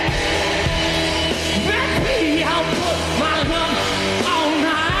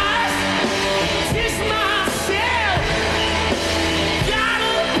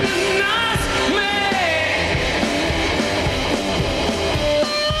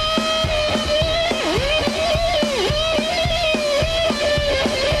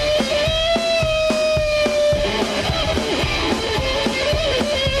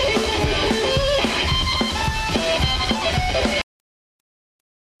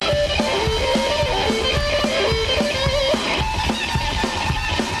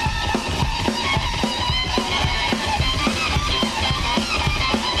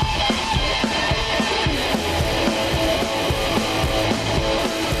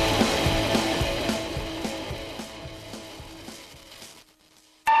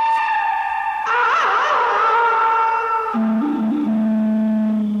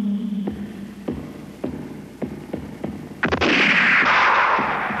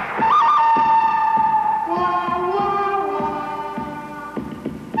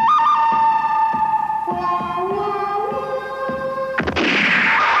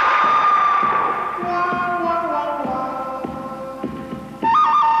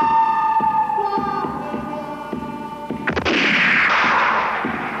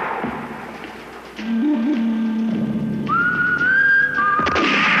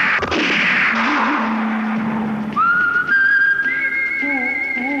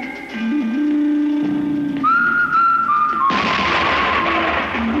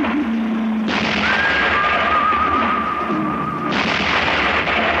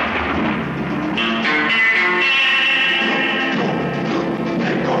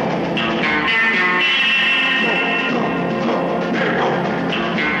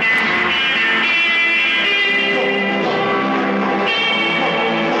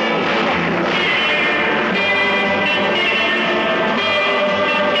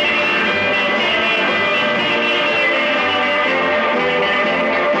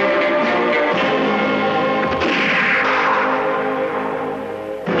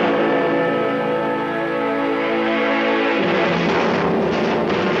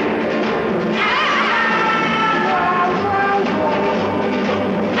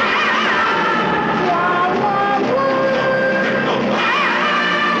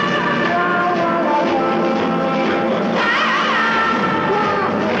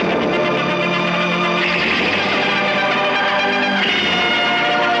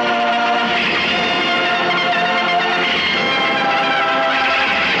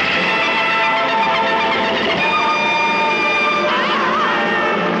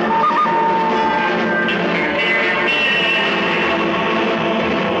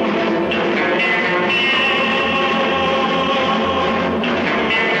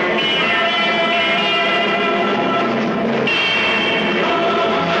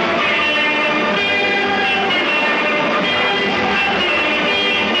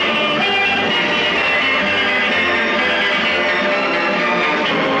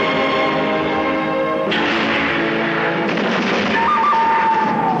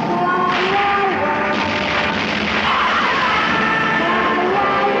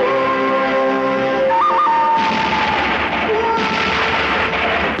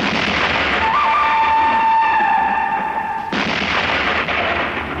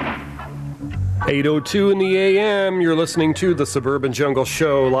8:02 in the a.m. You're listening to the Suburban Jungle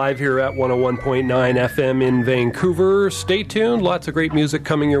Show live here at 101.9 FM in Vancouver. Stay tuned. Lots of great music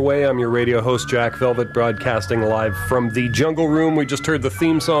coming your way. I'm your radio host, Jack Velvet, broadcasting live from the Jungle Room. We just heard the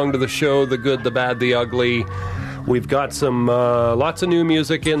theme song to the show, The Good, the Bad, the Ugly. We've got some lots of new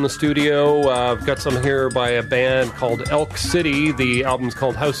music in the studio. I've got some here by a band called Elk City. The album's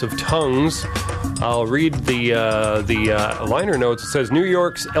called House of Tongues. I'll read the liner notes. It says, New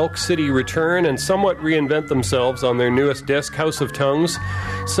York's Elk City return and somewhat reinvent themselves on their newest disc, House of Tongues.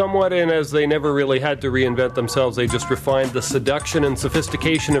 Somewhat in as they never really had to reinvent themselves. They just refined the seduction and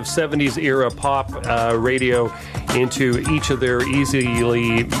sophistication of 70s-era pop radio into each of their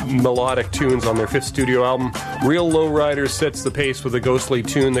easily melodic tunes on their fifth studio album. Real Lowriders sets the pace with a ghostly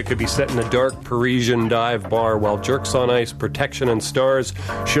tune that could be set in a dark Parisian dive bar, while Jerks on Ice, Protection, and Stars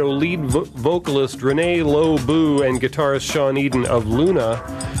show lead vocalist Renee Lobu and guitarist Sean Eden of Luna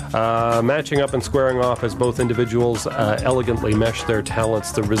matching up and squaring off as both individuals elegantly mesh their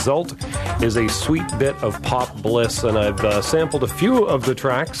talents. The result is a sweet bit of pop bliss, and I've sampled a few of the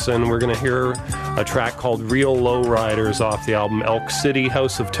tracks, and we're going to hear a track called Real Lowriders off the album Elk City,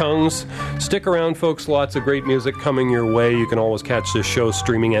 House of Tongues. Stick around, folks. Lots of great music coming your way. You can always catch this show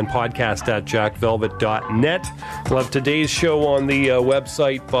streaming and podcast at jackvelvet.net. We'll have today's show on the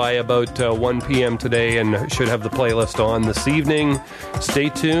website by about 1 p.m. today and should have the playlist on this evening. Stay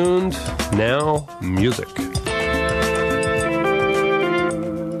tuned. Now, music.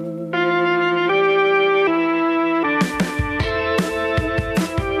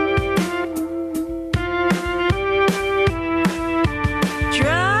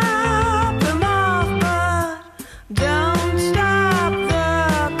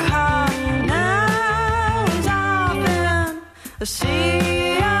 A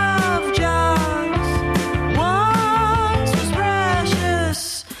sea of jars once was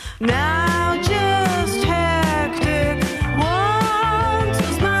precious, now just hair.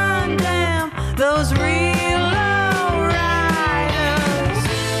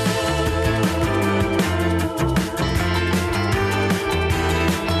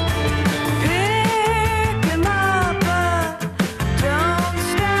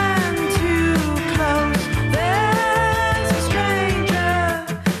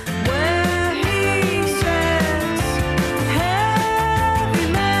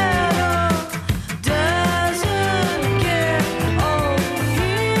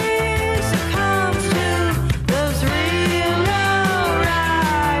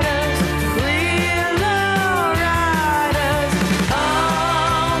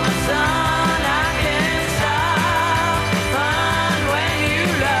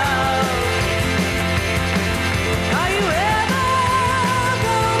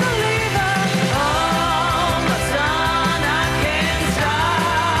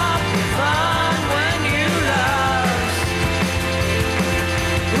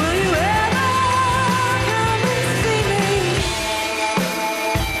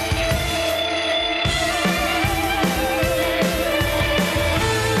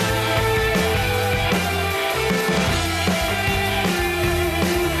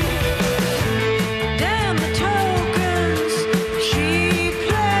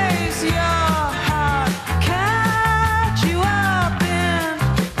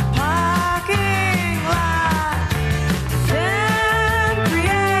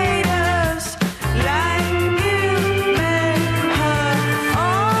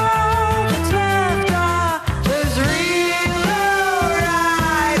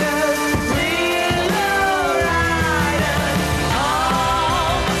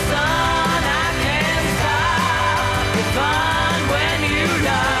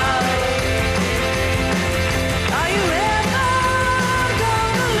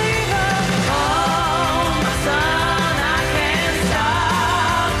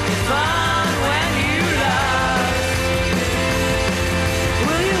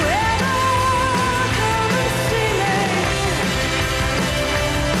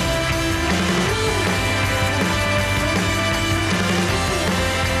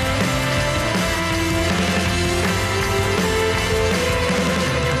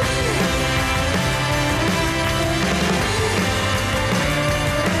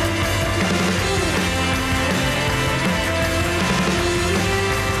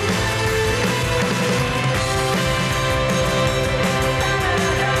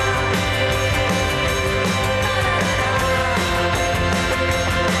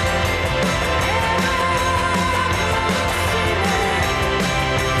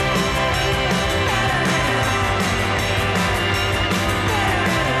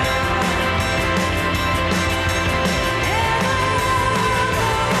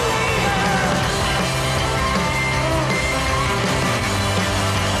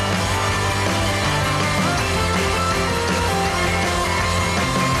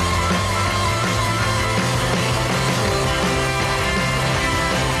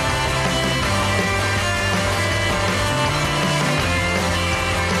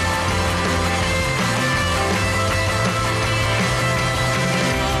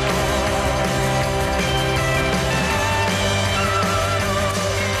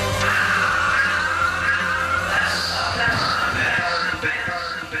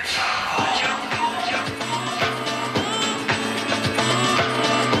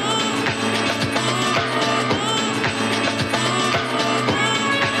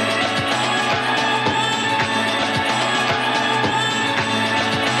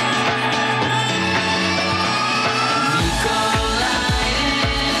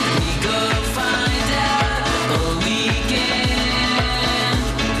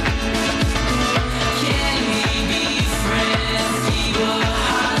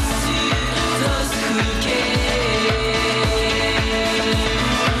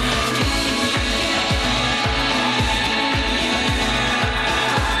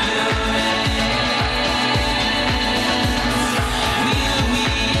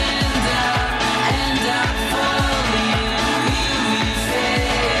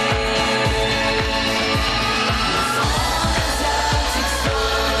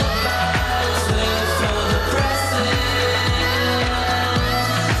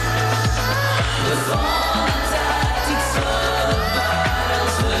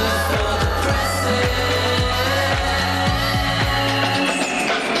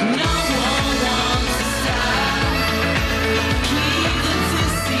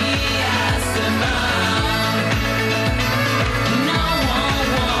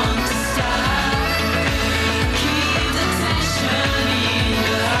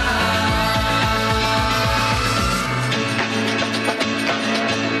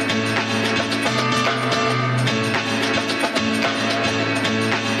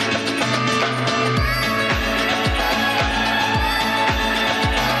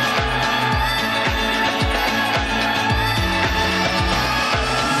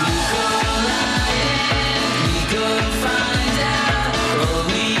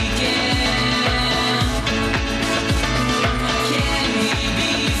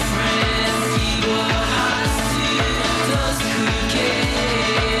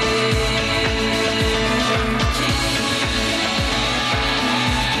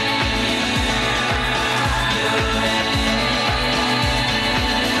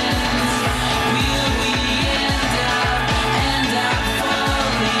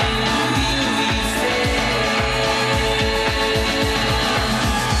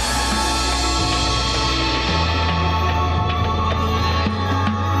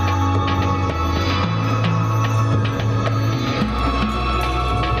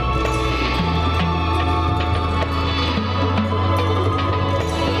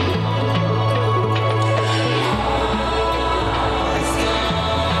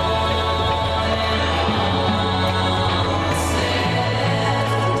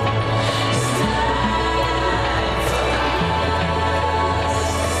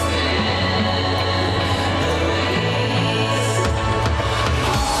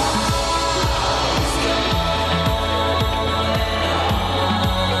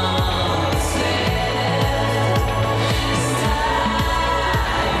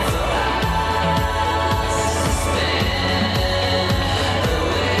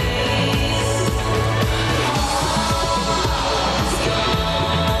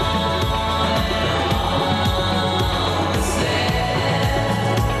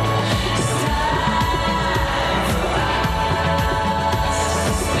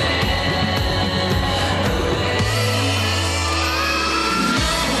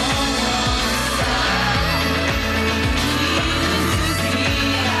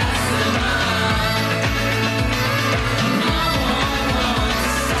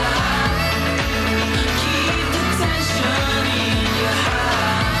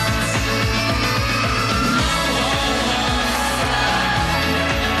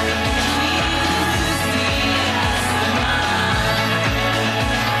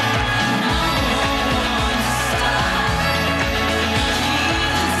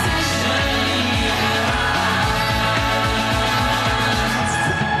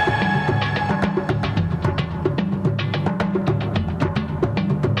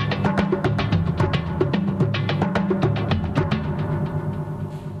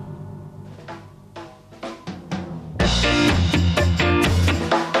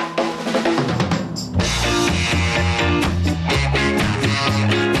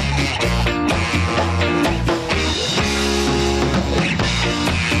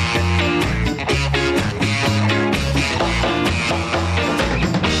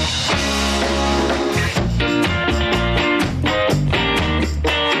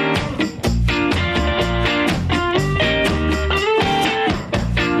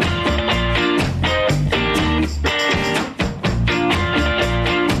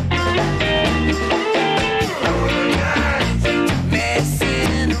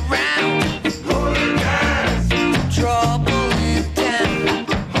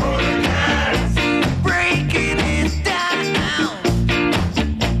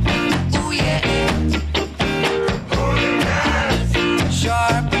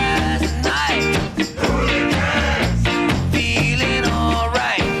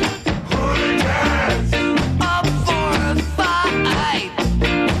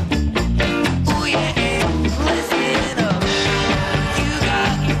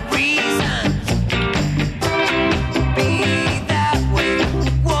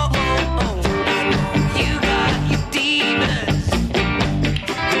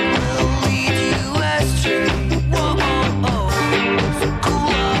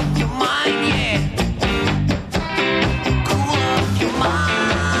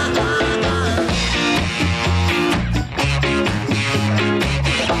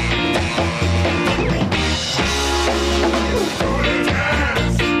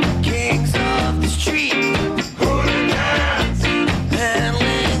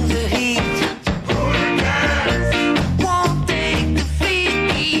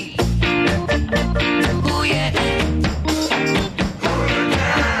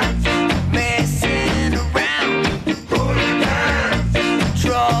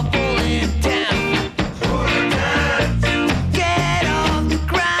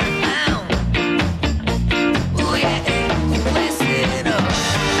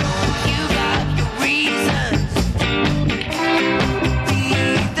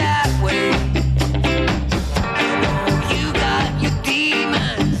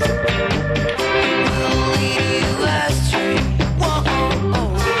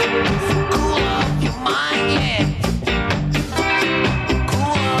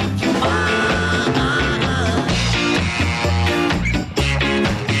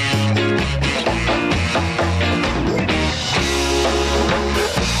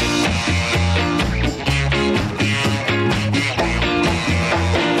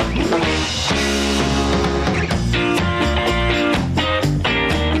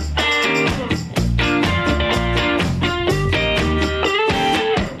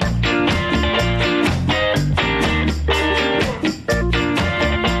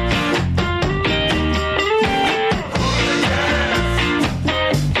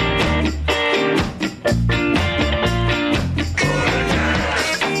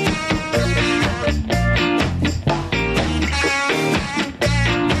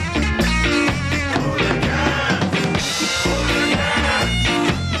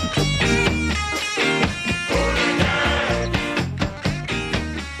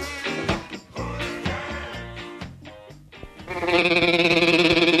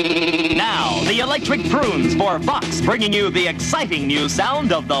 Now, the electric prunes for Vox, bringing you the exciting new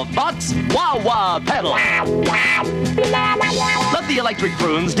sound of the Vox wah-wah pedal. Let the electric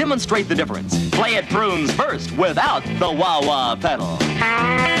prunes demonstrate the difference. Play it prunes first without the wah-wah pedal.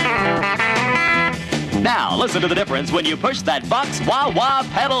 Now, listen to the difference when you push that Vox wah-wah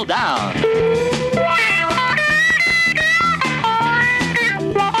pedal down.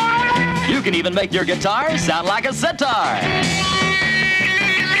 You can even make your guitar sound like a sitar.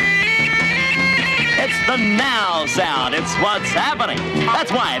 It's the now sound. It's what's happening.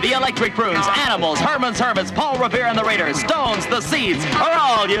 That's why the Electric Prunes, Animals, Herman's Hermits, Paul Revere and the Raiders, Stones, the Seeds are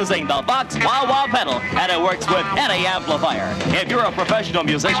all using the Vox wah-wah pedal, and it works with any amplifier. If you're a professional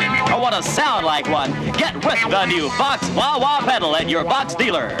musician or want to sound like one, get with the new Vox wah-wah pedal at your Vox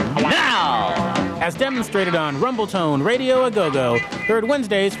dealer now. As demonstrated on Rumbletone Radio A Go-Go, heard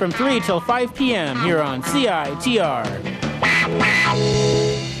Wednesdays from 3 till 5 p.m. here on CITR.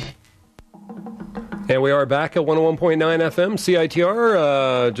 And we are back at 101.9 FM,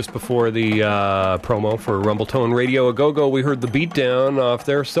 CITR. Just before the promo for Rumbletone Radio A Go-Go, we heard The Beatdown off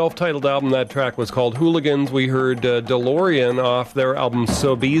their self-titled album. That track was called Hooligans. We heard DeLorean off their album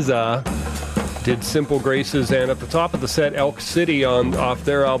Sobiza. Did Simple Graces, and at the top of the set, Elk City off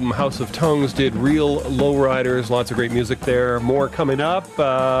their album House of Tongues did Real Lowriders. Lots of great music there. More coming up.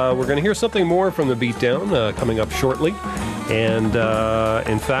 We're going to hear something more from The Beatdown coming up shortly. And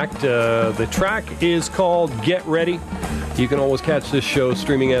in fact, the track is called Get Ready. You can always catch this show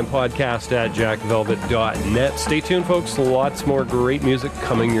streaming and podcast at jackvelvet.net. Stay tuned, folks. Lots more great music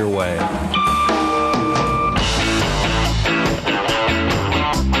coming your way.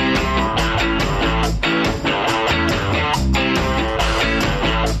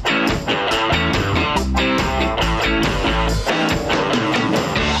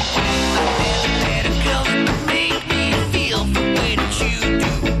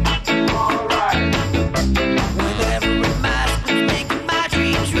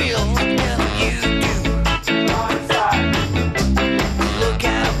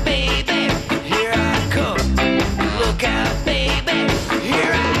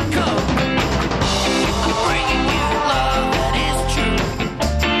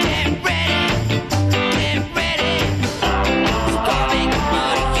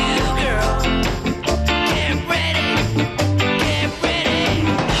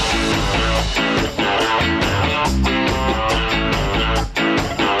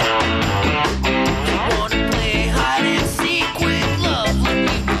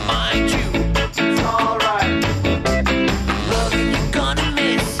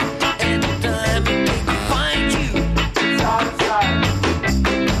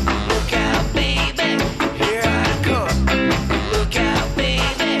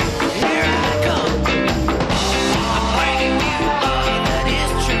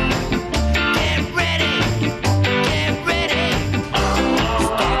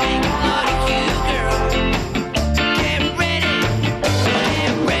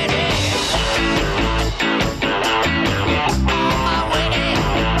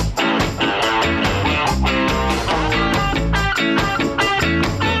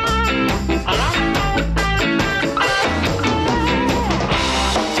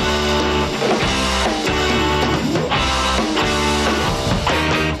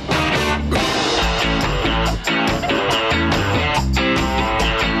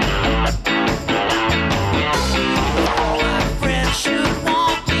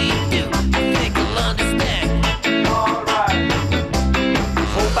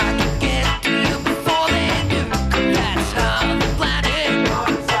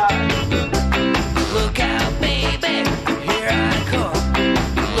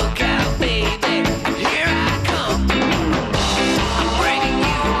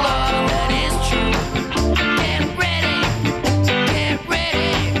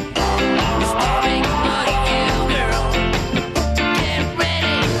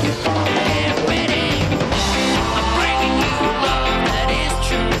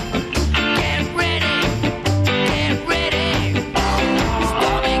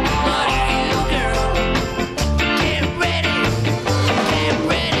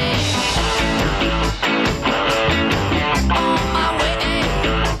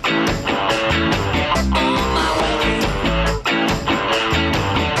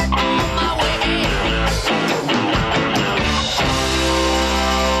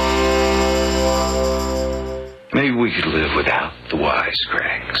 We could live without the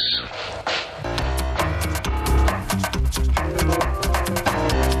wisecracks.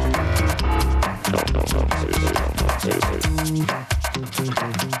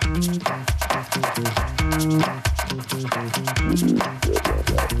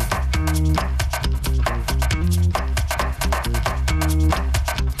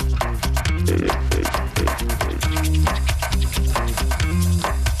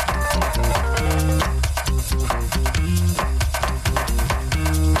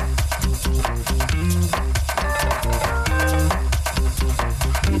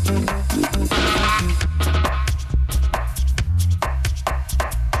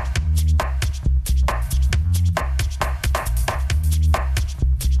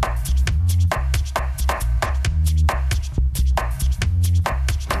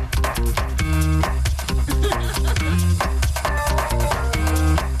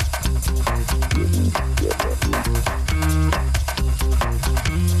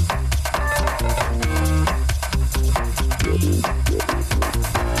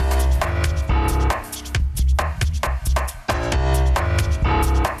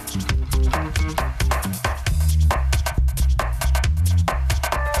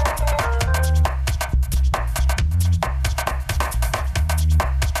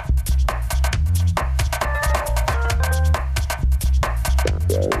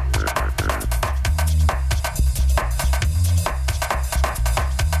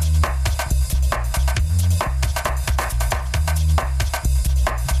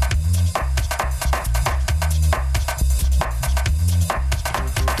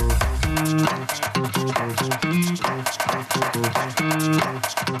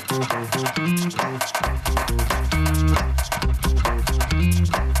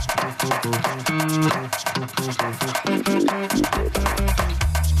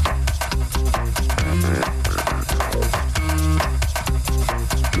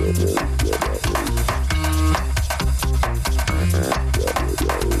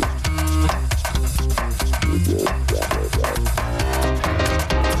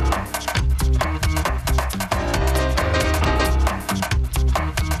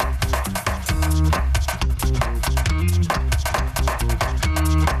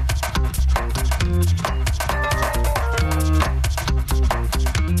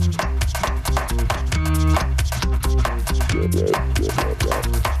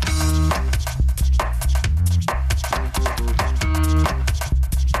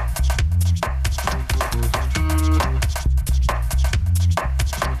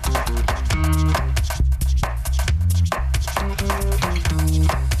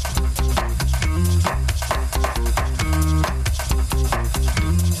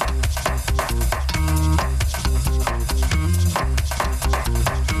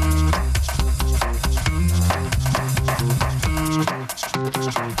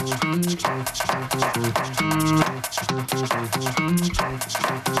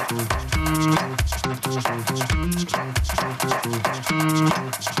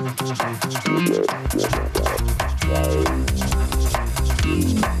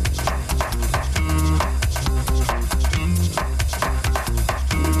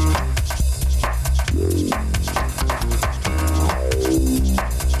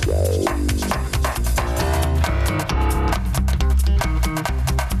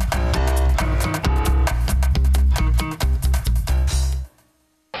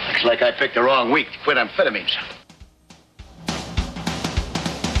 Looks like I picked the wrong week to quit amphetamines.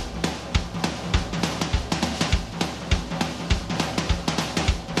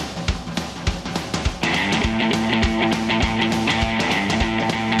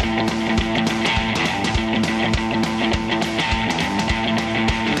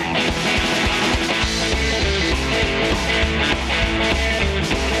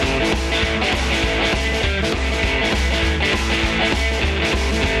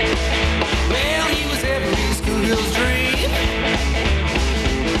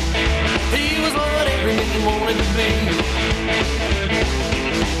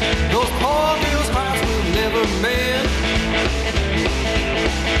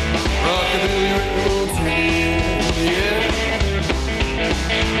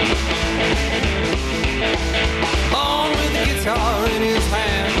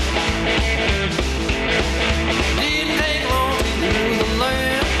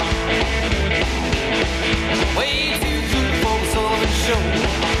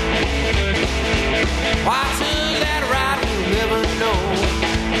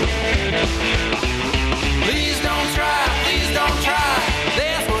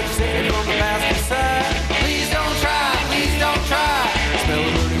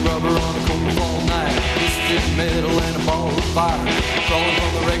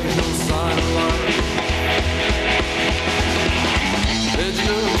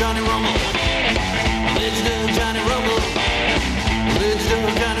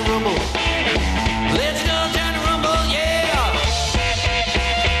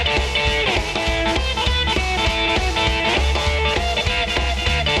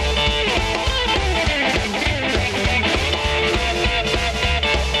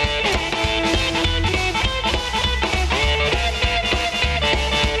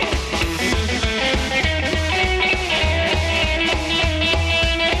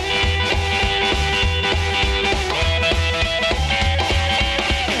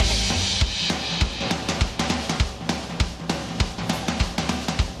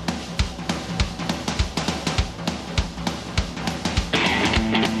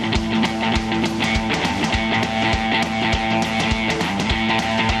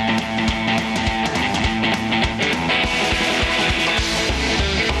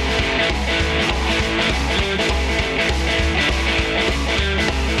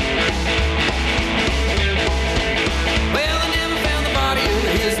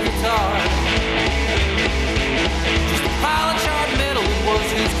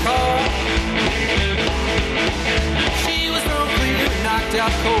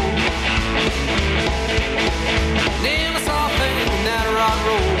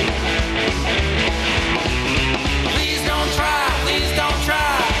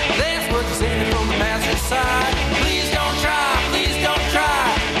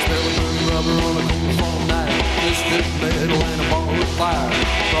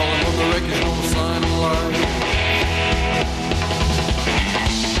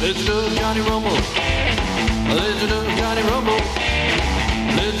 Legend of Johnny Rumble. Legend of Johnny Rumble.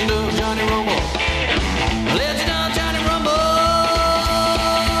 Legend of Johnny Rumble. Legend of Johnny Rumble.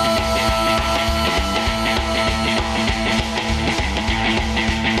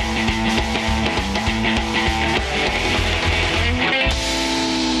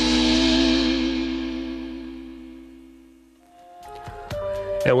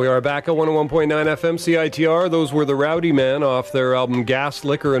 And we are back at 101.9 FM CITR. Those were the Rowdy Men off their album Gas,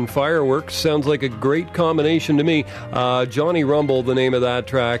 Liquor, and Fireworks. Sounds like a great combination to me. Johnny Rumble, the name of that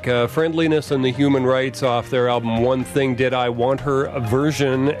track. Friendliness and the Human Rights off their album One Thing Did I Want Her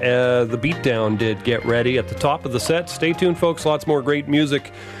version. The Beatdown did Get Ready at the top of the set. Stay tuned, folks. Lots more great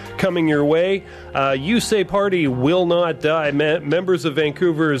music coming your way. You Say Party Will Not Die. Members of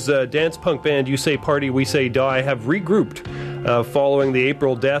Vancouver's dance punk band You Say Party, We Say Die have regrouped following the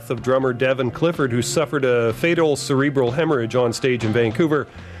April death of drummer Devin Clifford, who suffered a fatal cerebral hemorrhage on stage in Vancouver.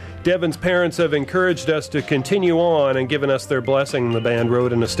 Devin's parents have encouraged us to continue on and given us their blessing, the band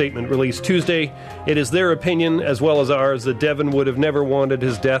wrote in a statement released Tuesday. It is their opinion, as well as ours, that Devin would have never wanted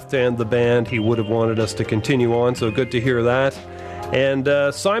his death to end the band. He would have wanted us to continue on, so good to hear that.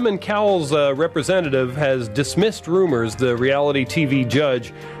 And Simon Cowell's representative has dismissed rumors the reality TV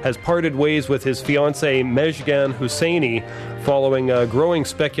judge has parted ways with his fiancée Mejgan Husseini following growing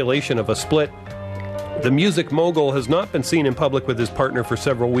speculation of a split. The music mogul has not been seen in public with his partner for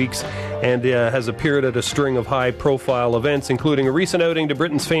several weeks and has appeared at a string of high-profile events, including a recent outing to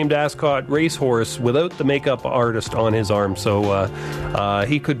Britain's famed Ascot racehorse without the makeup artist on his arm. So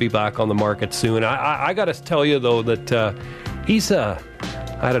he could be back on the market soon. I got to tell you, though, that he's, I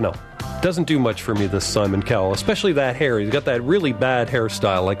don't know, doesn't do much for me, this Simon Cowell, especially that hair. He's got that really bad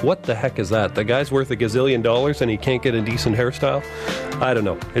hairstyle. Like, what the heck is that? The guy's worth $1 gazillion and he can't get a decent hairstyle? I don't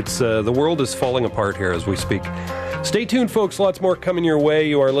know. It's the world is falling apart here as we speak. Stay tuned, folks. Lots more coming your way.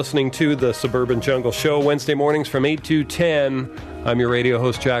 You are listening to the Suburban Jungle Show, Wednesday mornings from 8 to 10. I'm your radio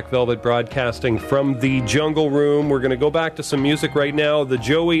host, Jack Velvet, broadcasting from the Jungle Room. We're going to go back to some music right now. The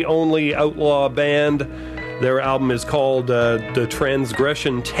Joey Only Outlaw Band. Their album is called The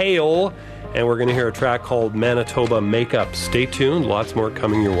Transgression Tale, and we're going to hear a track called Manitoba Makeup. Stay tuned. Lots more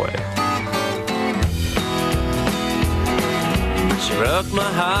coming your way. She broke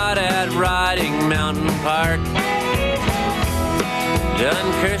my heart at Riding Mountain Park.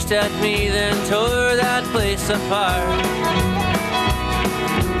 Done cursed at me, then tore that place apart.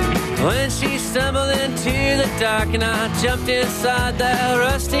 When she stumbled into the dark and I jumped inside that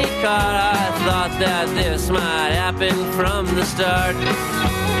rusty car, I thought that this might happen from the start.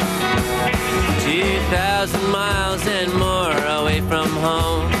 2,000 miles and more away from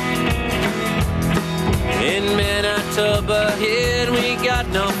home. In Manitoba, here we got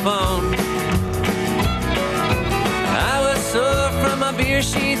no phone. I was sore from a beer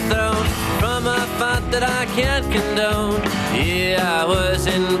she'd thrown, from a fight that I can't condone. Yeah, I was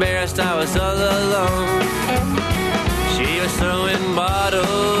embarrassed, I was all alone. She was throwing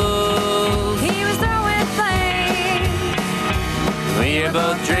bottles, He was throwing flames. we were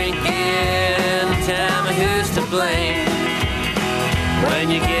both drinking, tell me who's to blame. When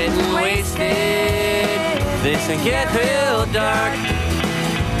you're getting wasted, this can get real dark.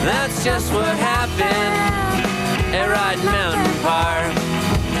 That's just what happened at Riding Mountain Park.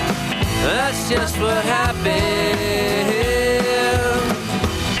 That's just what happened.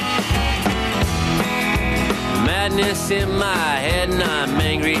 Madness in my head and I'm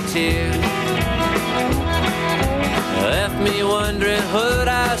angry too. Left me wondering what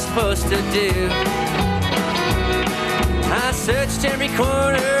I was supposed to do. I searched every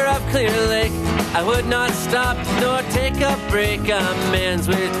corner of Clear Lake. I would not stop nor take a break. Amends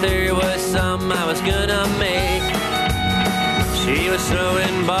with her was something I was gonna make. She was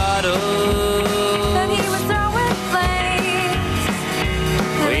throwing bottles, And he was throwing flames.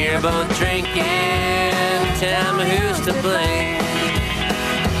 we were both drinking, tell me who's to blame.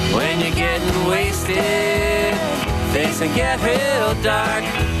 When you're getting wasted, things can get real dark.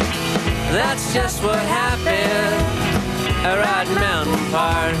 That's just what happened at Riding Mountain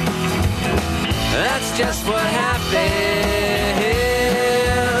Park. That's just what happened.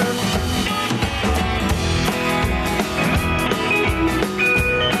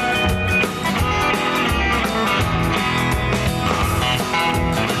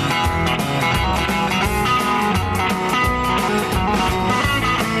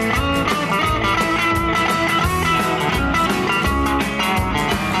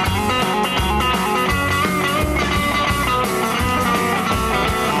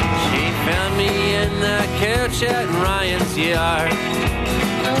 Couch at Ryan's yard.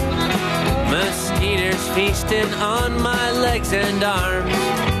 Mosquitoes feasting on my legs and arms.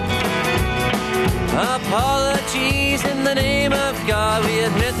 Apologies in the name of God. We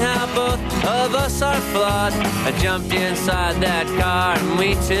admit how both of us are flawed. I jumped inside that car and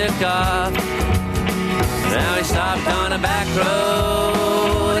we took off. Now we stopped on a back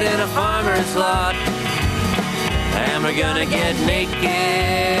road in a farmer's lot. And we're gonna get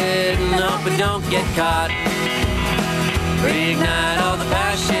naked and hope we don't get caught. Reignite all the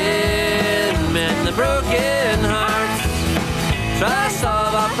passion, mend the broken hearts. Try to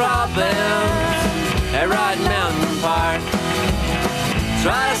solve our problems at Rotten Mountain Park.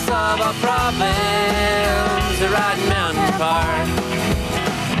 Try to solve our problems at Rotten Mountain Park.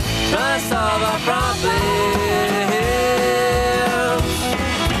 Try to solve our problems.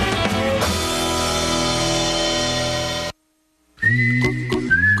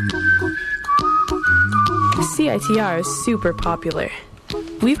 CITR is super popular.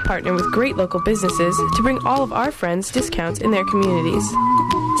 We've partnered with great local businesses to bring all of our friends discounts in their communities.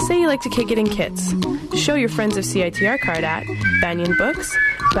 Say you like to kick it in kits. Show your friends of CITR card at Banyan Books,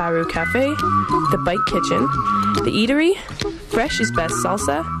 Baru Cafe, The Bike Kitchen, The Eatery, Fresh is Best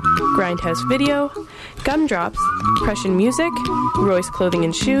Salsa, Grindhouse Video, Gumdrops, Prussian Music, Roy's Clothing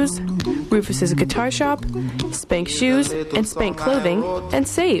and Shoes, Rufus's Guitar Shop, Spank Shoes, and Spank Clothing, and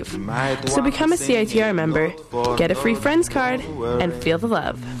save. So become a CITR member, get a free friends card, and feel the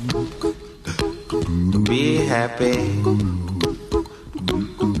love. Be happy.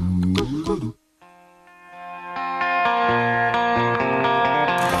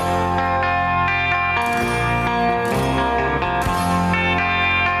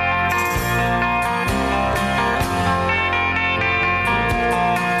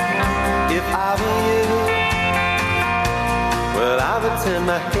 In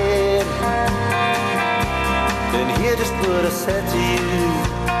my head, and hear just what I said to you,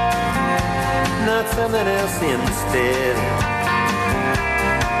 not something else instead.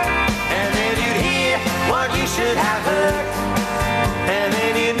 And then you'd hear what you should have heard, and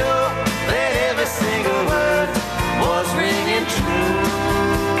then you know that every single word was ringing true.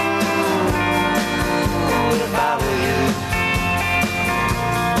 If I were you,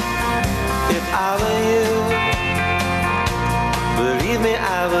 if I were you, believe me,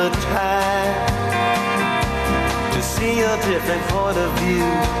 I would try to see your different point of view,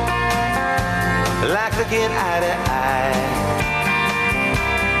 like looking eye to eye.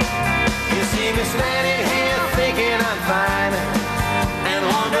 You see me standing here thinking I'm fine, and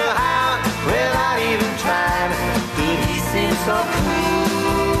wonder how, without even trying, could he seem so cool?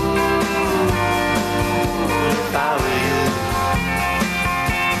 If I were you.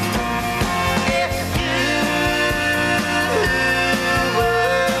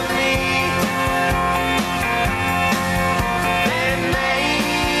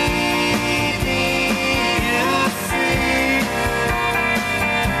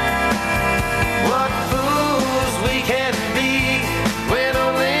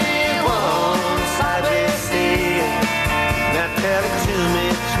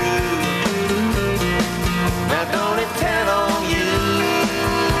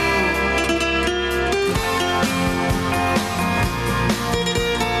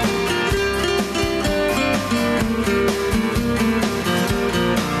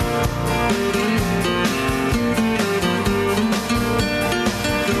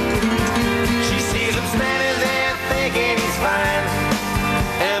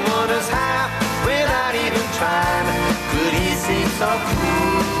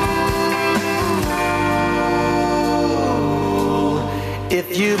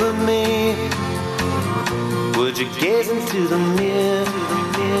 If you were me, would you gaze into the mirror?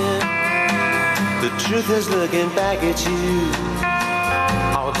 The truth is looking back at you.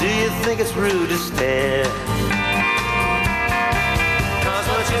 Or do you think it's rude to stare? Cause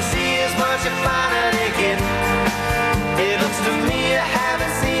what you see is what you finally get. It looks to me I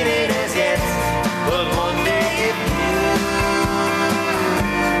haven't seen it as yet, but one day if you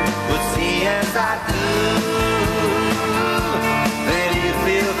would see as I do,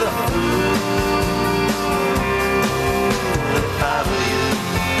 feel the fool. If I were you,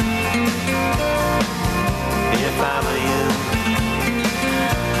 if I were you,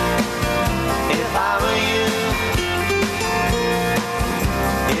 if I were you,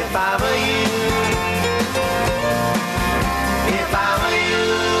 if I were you, if I were you.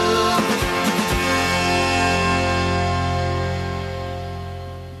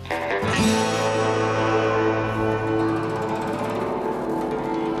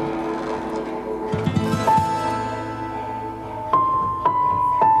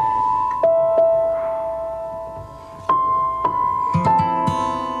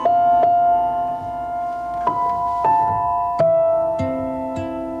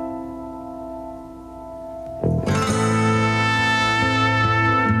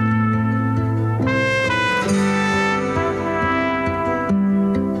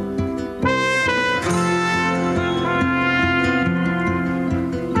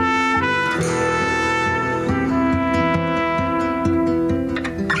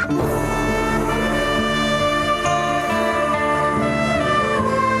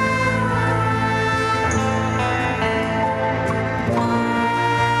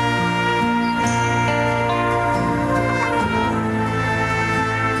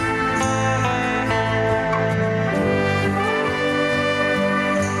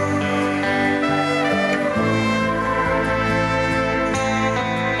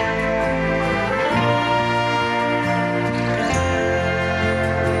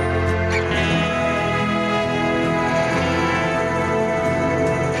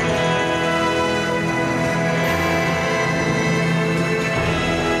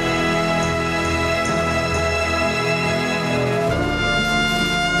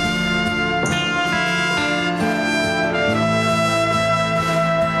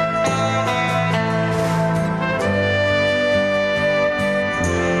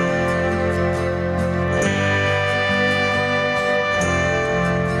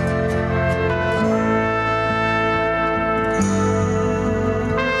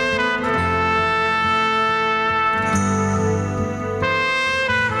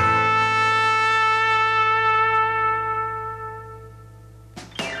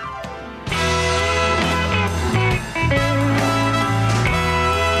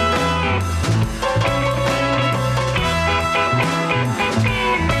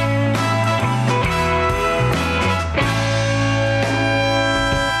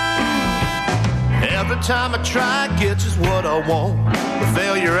 I try, get just what I want. The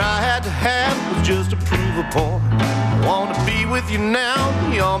failure I had to have was just to prove a point. I want to be with you now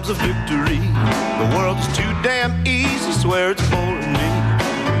in the arms of victory. The world is too damn easy, swear it's boring me.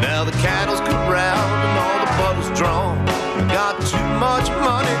 Now the cattle's corralled and all the butter's drawn. I got too much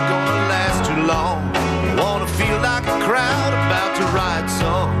money, gonna last too long. I wanna feel like a crowd about to write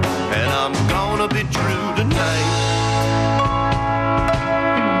song, and I'm gonna be true tonight.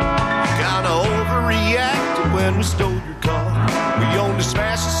 Kinda overreacted when we stole your car. We only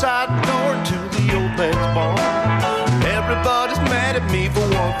smashed the side door to the old man's bar. Everybody's mad at me for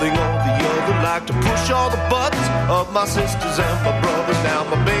one thing or the other. Like to push all the buttons of my sisters and my brothers. Now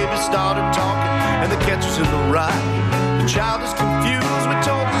my baby started talking and the catcher's in the right. The child is confused, we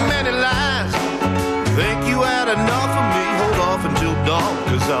told many lies. Think you had enough of me, hold off until dawn,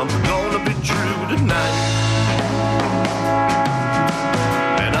 'cause I'm gonna be true tonight.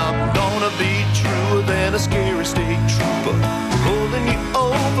 And I'm gonna be truer than a scary state trooper, pulling you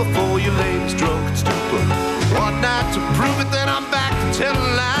over for your latest drunken stupor. One night to prove it, then I'm back to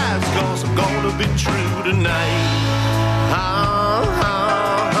telling lies, 'cause I'm gonna be true tonight.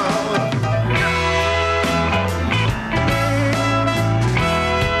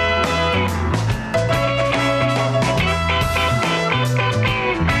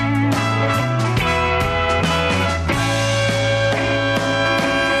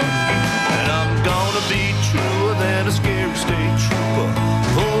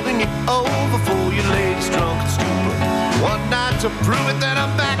 To prove it, then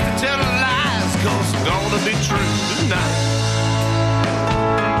I'm back to telling lies, 'cause I'm gonna be true tonight.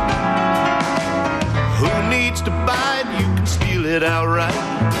 Who needs to buy it? You can steal it outright.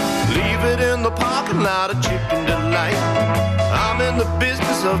 Leave it in the parking lot of Chicken Delight. I'm in the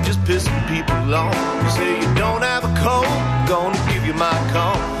business of just pissing people off. You say you don't have a cold, gonna give you my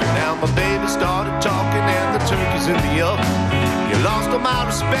call. Now my baby started talking and the turkey's in the oven. You lost all my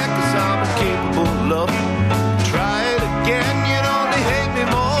respect 'cause I'm incapable of loving. Try it again, you'd only hate me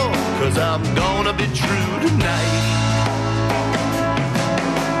more, 'cause I'm gonna be true tonight.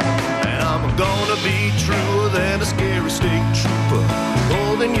 And I'm gonna be truer than a scary state trooper,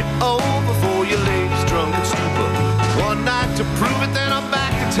 holding you over for your latest drunken stupor. One night to prove it, then I'm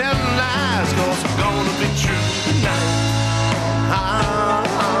back to telling lies, 'cause I'm gonna be true tonight.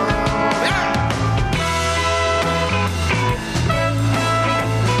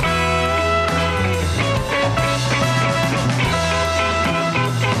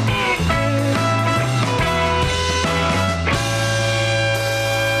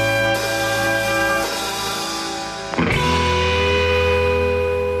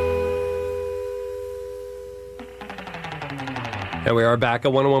 And we are back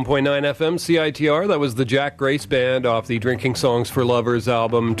at 101.9 FM CITR. That was the Jack Grace Band off the Drinking Songs for Lovers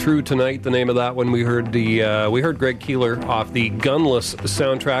album. True Tonight, the name of that one. We heard Greg Keeler off the Gunless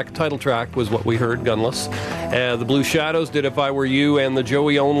soundtrack. Title track was what we heard, Gunless. The Blue Shadows did If I Were You, and the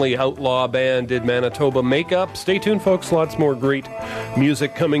Joey Only Outlaw Band did Manitoba Makeup. Stay tuned, folks. Lots more great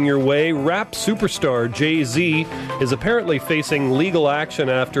music coming your way. Rap superstar Jay-Z is apparently facing legal action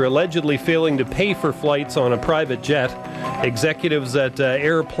after allegedly failing to pay for flights on a private jet. Executives at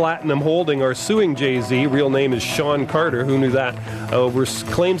Air Platinum Holding are suing Jay-Z. Real name is Sean Carter. Who knew that? Over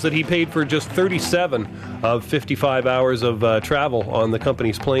claims that he paid for just 37 of 55 hours of travel on the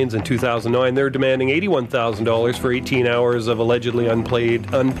company's planes in 2009. They're demanding $81,000 for 18 hours of allegedly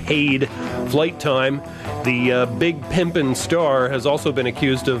unpaid flight time. The Big Pimpin' star has also been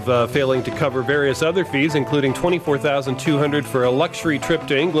accused of failing to cover various other fees, including $24,200 for a luxury trip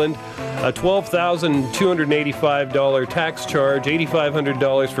to England, a $12,285 tax charge,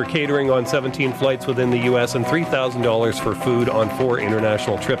 $8,500 for catering on 17 flights within the U.S., and $3,000 for food on 4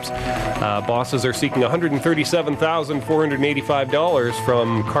 international trips. Bosses are seeking $137,485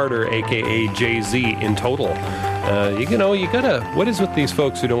 from Carter, a.k.a. Jay-Z, in total. You gotta, what is with these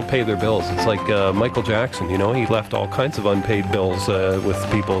folks who don't pay their bills? It's like Michael Jackson, he left all kinds of unpaid bills with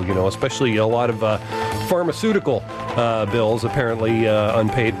people, especially a lot of pharmaceutical bills, apparently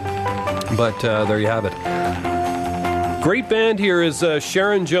unpaid. But there you have it. Great band here is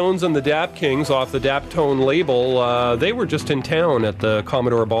Sharon Jones and the Dap Kings off the Daptone label. They were just in town at the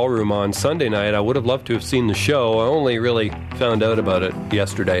Commodore Ballroom on Sunday night. I would have loved to have seen the show. I only really found out about it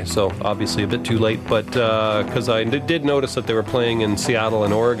yesterday, so obviously a bit too late. But because I did notice that they were playing in Seattle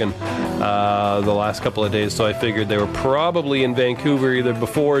and Oregon the last couple of days, so I figured they were probably in Vancouver either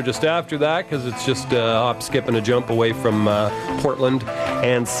before or just after that, because it's just a hop, skip, and a jump away from Portland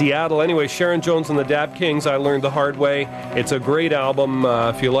and Seattle. Anyway, Sharon Jones and the Dap Kings, I Learned the Hard Way. It's a great album.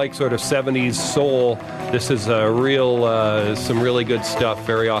 If you like sort of 70s soul, this is a real, some really good stuff,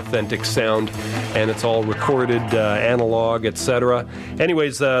 very authentic sound, and it's all recorded, analog, etc.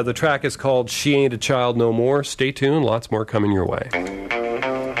 Anyways, the track is called She Ain't a Child No More. Stay tuned, lots more coming your way.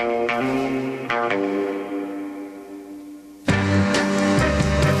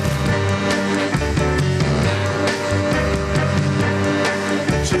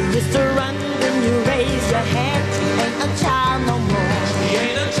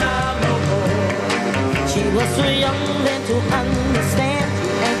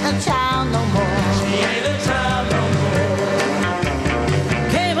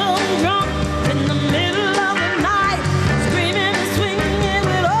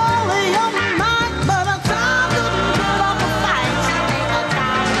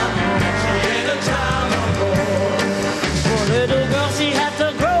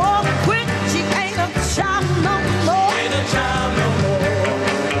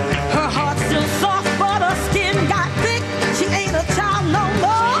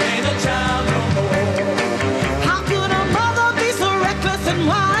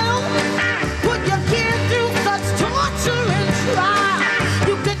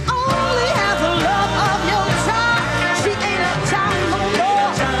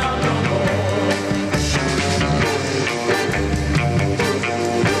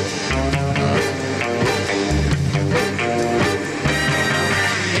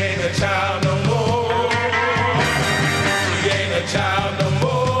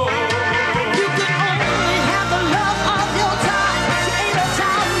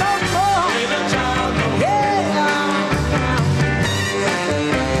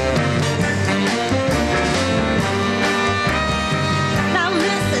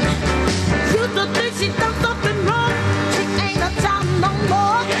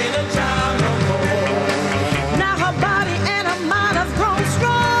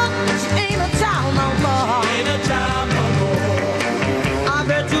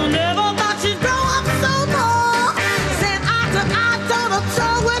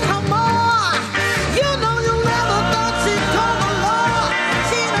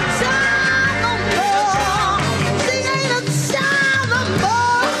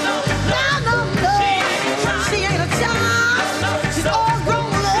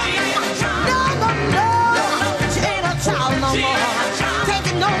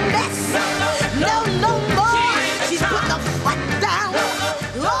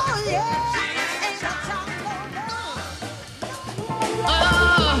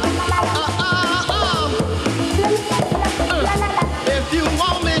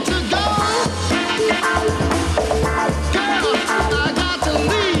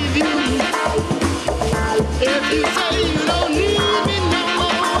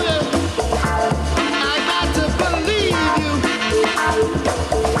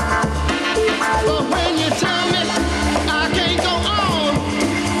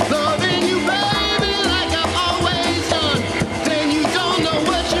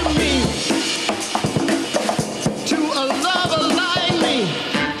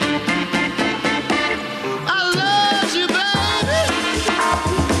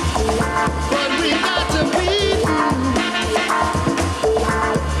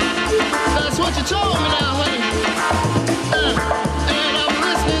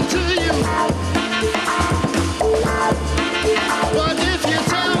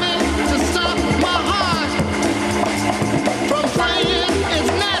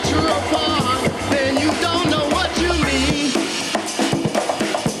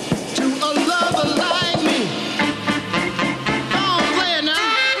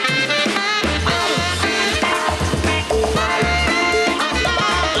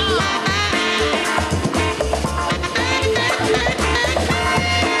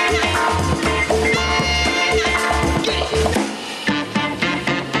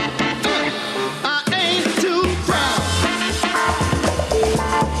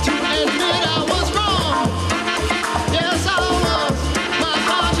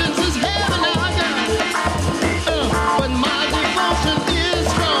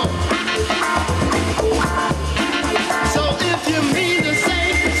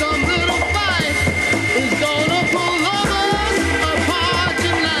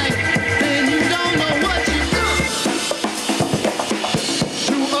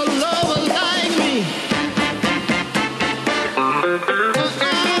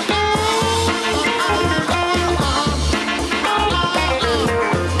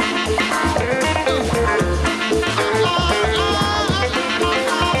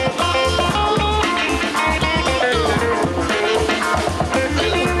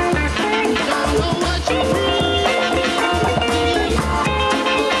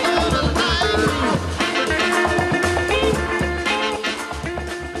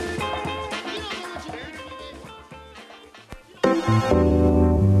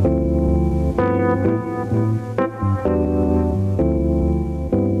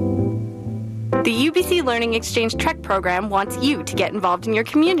 The UBC Learning Exchange Trek program wants you to get involved in your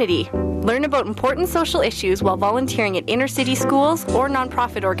community. Learn about important social issues while volunteering at inner-city schools or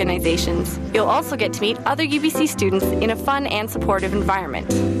nonprofit organizations. You'll also get to meet other UBC students in a fun and supportive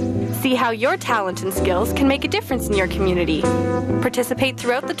environment. See how your talent and skills can make a difference in your community. Participate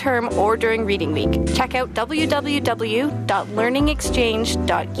throughout the term or during Reading Week. Check out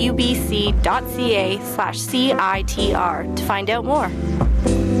www.learningexchange.ubc.ca/CITR to find out more.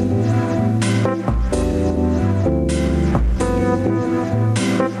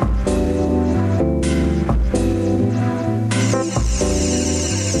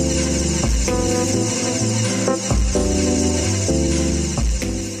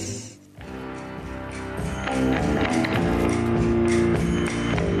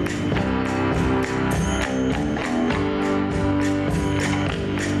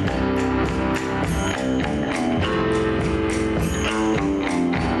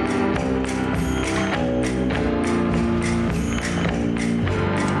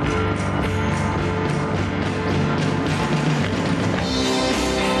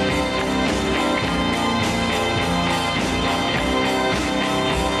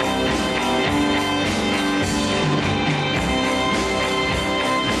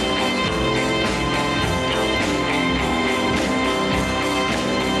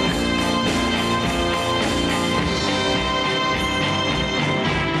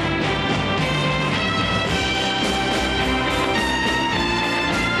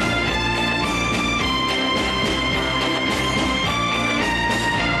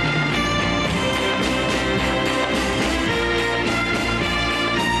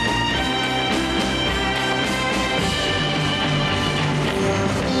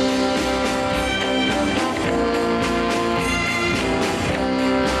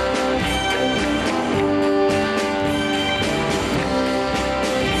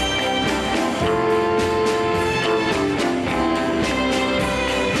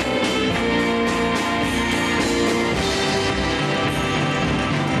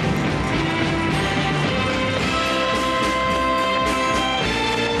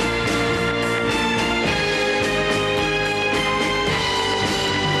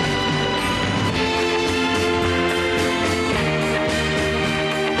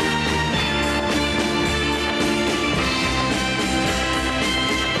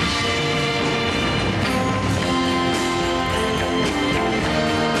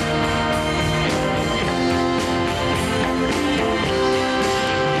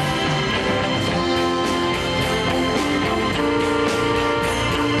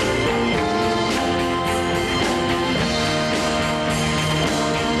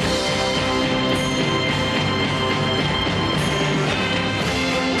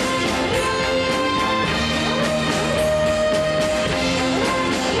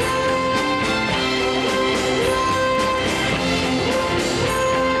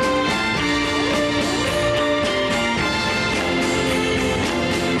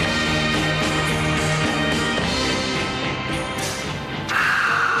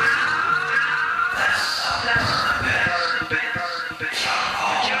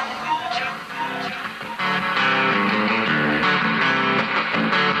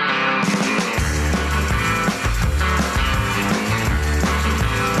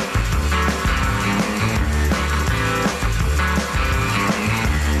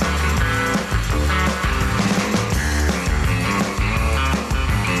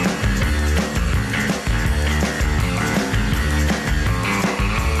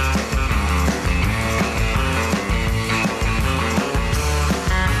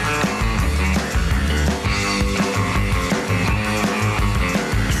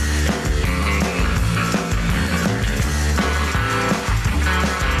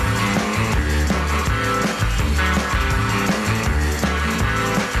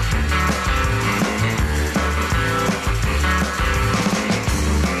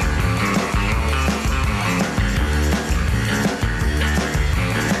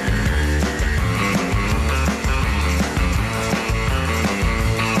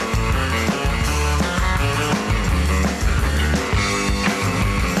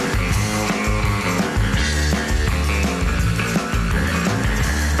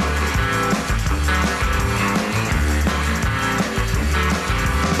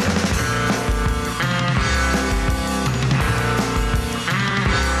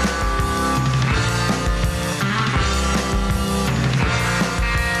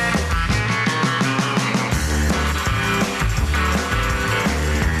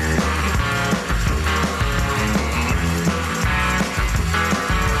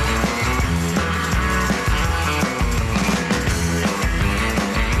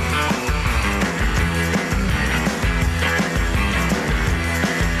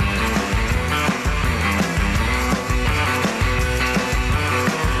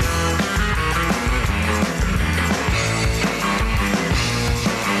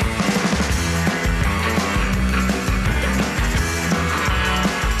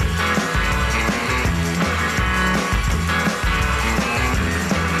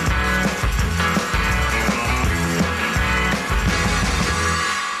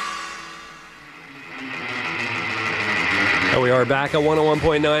 we are back at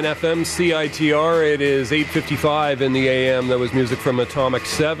 101.9 FM CITR. It is 8:55 in the AM. That was music from Atomic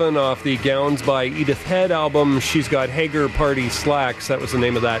 7 off the Gowns by Edith Head album. She's Got Hager Party Slacks. That was the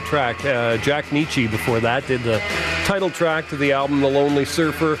name of that track. Jack Nietzsche before that did the title track to the album, The Lonely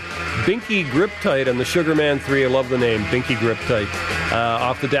Surfer. Binky Griptite and the Sugarman 3. I love the name, Binky Griptite.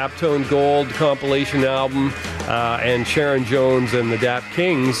 Off the Daptone Gold compilation album. And Sharon Jones and the Dap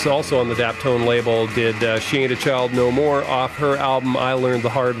Kings, also on the Daptone label, did She Ain't a Child No More off her album I Learned the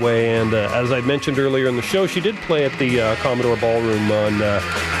Hard Way. And as I mentioned earlier in the show, she did play at the Commodore Ballroom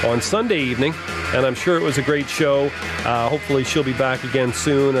on Sunday evening, and I'm sure it was a great show. Hopefully she'll be back again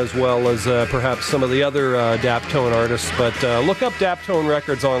soon, as well as perhaps some of the other Daptone artists. But look up Daptone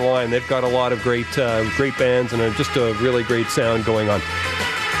Records online. They've got a lot of great bands and just a really great sound going on.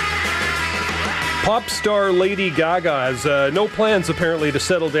 Pop star Lady Gaga has no plans, apparently, to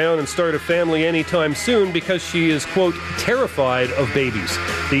settle down and start a family anytime soon because she is, quote, terrified of babies.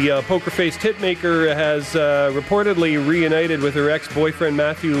 The poker-faced hitmaker has reportedly reunited with her ex-boyfriend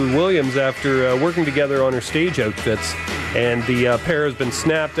Matthew Williams after working together on her stage outfits. And the pair has been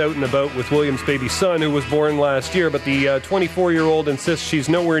snapped out and about with Williams' baby son, who was born last year. But the 24-year-old insists she's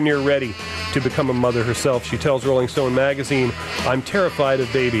nowhere near ready to become a mother herself. She tells Rolling Stone magazine, "I'm terrified of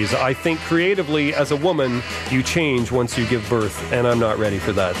babies. I think creatively, as a woman, you change once you give birth, and I'm not ready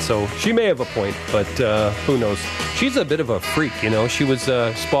for that." So she may have a point, but who knows? She's a bit of a freak, you know. She was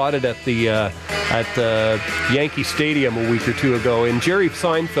spotted at the Yankee Stadium a week or two ago in Jerry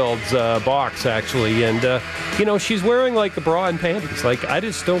Seinfeld's box, actually, and you know, she's wearing like a bra and panties. Like, I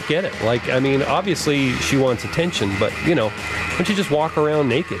just don't get it. Like, I mean, obviously she wants attention, but you know, why don't you just walk around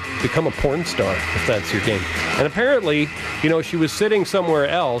naked, become a porn star if that's your game? And apparently, you know, she was sitting somewhere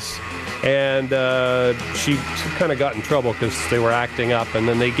else. And she kind of got in trouble because they were acting up, and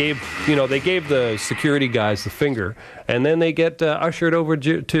then they gave the security guys the finger, and then they get ushered over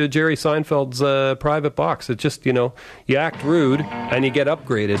to Jerry Seinfeld's private box. It just, you know, you act rude and you get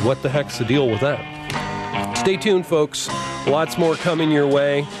upgraded. What the heck's the deal with that? Stay tuned, folks. Lots more coming your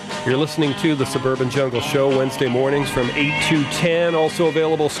way. You're listening to The Suburban Jungle Show Wednesday mornings from 8 to 10. Also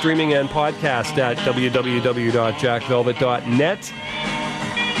available streaming and podcast at www.jackvelvet.net.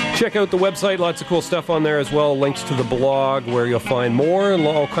 Check out the website, lots of cool stuff on there as well. Links to the blog where you'll find more, and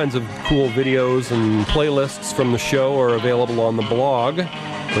all kinds of cool videos and playlists from the show are available on the blog,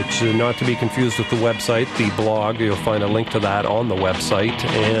 which is not to be confused with the website, the blog. You'll find a link to that on the website.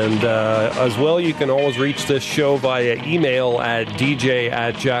 And as well, you can always reach this show via email at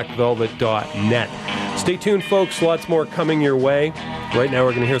dj@jackvelvet.net. Stay tuned, folks. Lots more coming your way. Right now,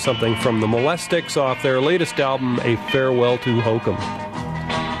 we're going to hear something from the Molestics off their latest album, A Farewell to Hokum.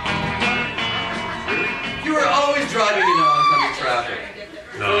 Driving in oncoming traffic.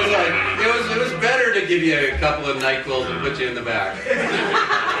 No, it was better to give you a couple of NyQuil and put you in the back.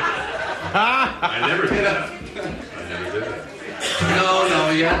 I never did that. No,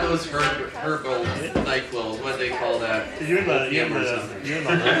 you had those herbal NyQuils. What do they call that?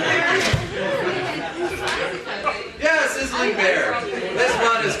 Yeah, Sizzling Bear. This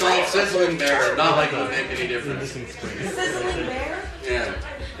one is called Sizzling Bear. Not like it would make any difference. Sizzling Bear? Yeah.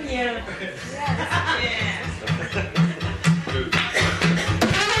 Yeah.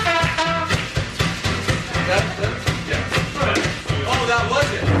 Oh, that was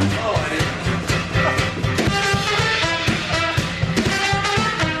it. Oh, I didn't.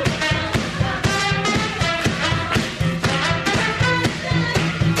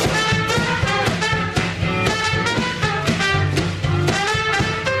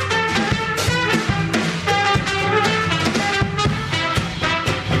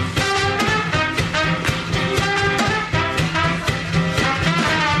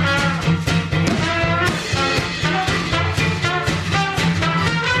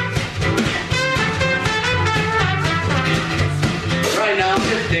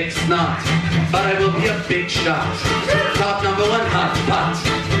 Not, but I will be a big shot. Top number one hot pot,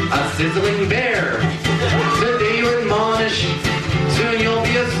 a sizzling bear. Today you admonish, soon you'll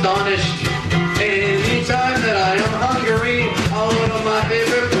be astonished. Anytime that I am hungry, I'll order my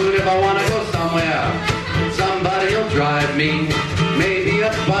favorite food if I want to go somewhere. Somebody'll drive me, maybe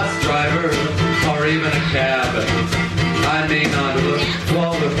a bus driver, or even a cab. I may not look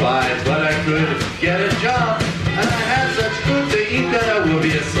qualified, but I could get a job. And I had such food to eat that I would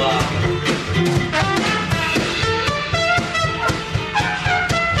be a slob.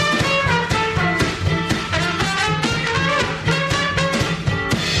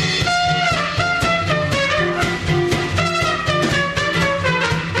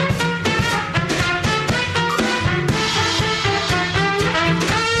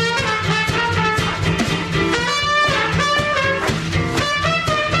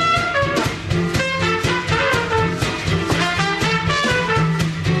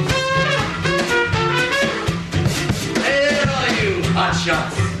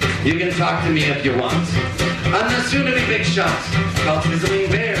 You can talk to me if you want. I'm the soon-to-be big shot called Sizzling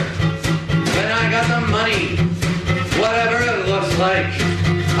Bear. When I got the money, whatever it looks like,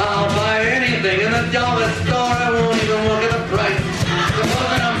 I'll buy anything in the dollar store. I won't even look at the price.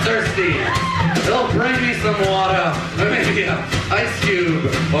 Supposing I'm thirsty, they'll bring me some water, or maybe an ice cube,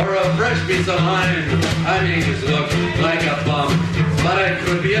 or a fresh piece of lime. I may just look like a bum, but I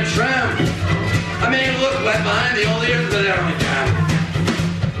could be a tramp. I may look wet behind the old ears, but I only can.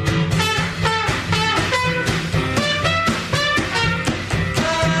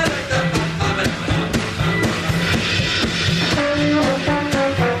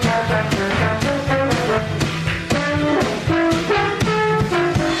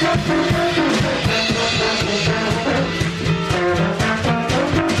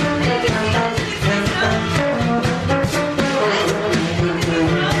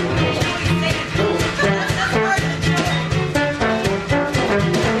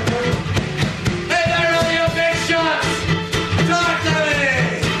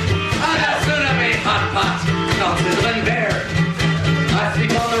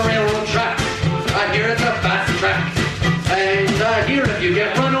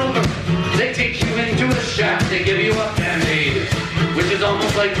 They give you a Band-Aid, which is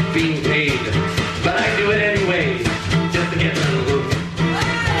almost like being paid. But I do it anyway, just to get in the loop.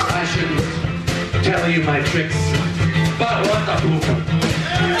 I shouldn't tell you my tricks, but what the poop.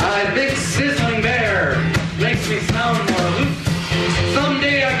 I think Sizzling Bear makes me sound more aloof.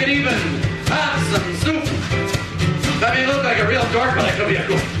 Someday I could even have some soup. I may look like a real dork, but I could be a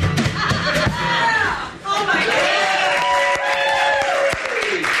goof. Oh my God!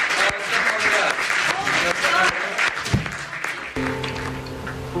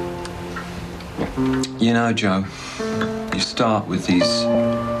 You know, Joe, you start with these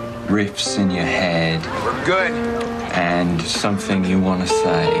riffs in your head. We're good. And something you want to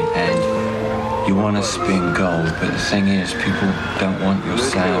say, and you want to spin gold, but the thing is, people don't want your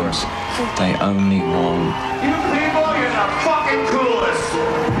sounds. They only want... You people, you're the fucking coolest.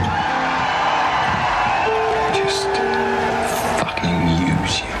 Just fucking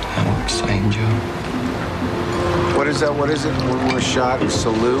use you. Know what I'm saying, Joe? What is that? What is it? One more shot of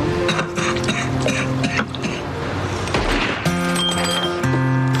Salute?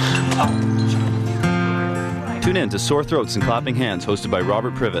 Tune in to Sore Throats and Clapping Hands, hosted by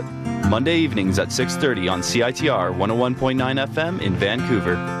Robert Privet. Monday evenings at 6:30 on CITR 101.9 FM in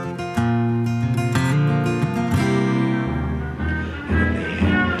Vancouver.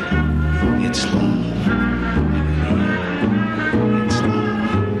 It's love.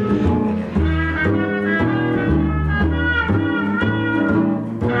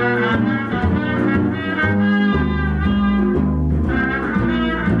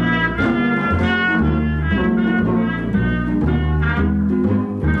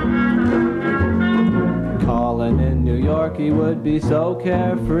 He would be so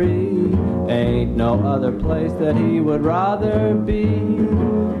carefree. Ain't no other place that he would rather be.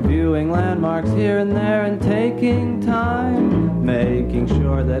 Viewing landmarks here and there and taking time, making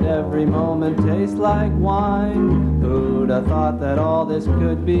sure that every moment tastes like wine. Who'd have thought that all this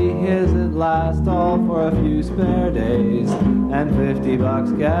could be his at last, all for a few spare days and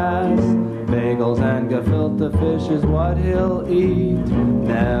 $50 gas. Bagels and gefilte fish is what he'll eat.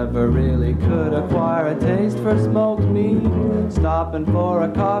 Never really could acquire a taste for smoked meat. Stopping for a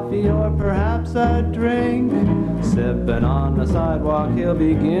coffee or perhaps a drink. Sipping on the sidewalk, he'll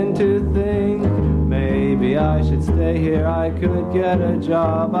begin to think, maybe I should stay here, I could get a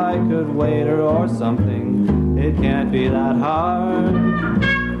job, I could waiter or something. It can't be that hard.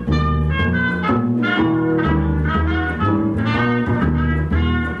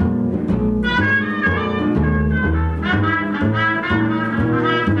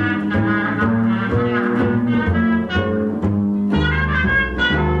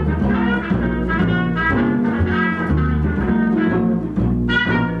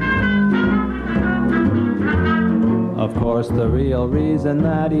 Of course, the real reason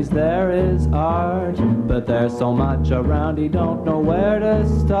that he's there is art, but there's so much around he don't know where to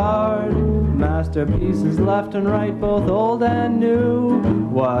start. Masterpieces left and right, both old and new.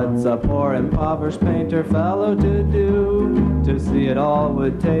 What's a poor impoverished painter fellow to do? To see it all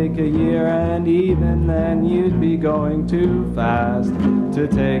would take a year, and even then you'd be going too fast to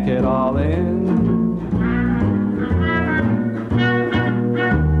take it all in.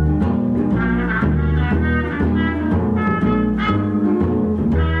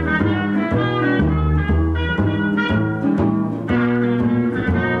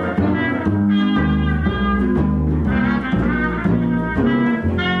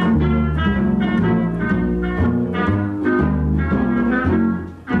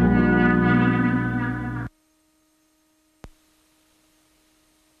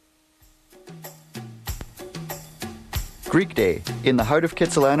 Greek Day in the heart of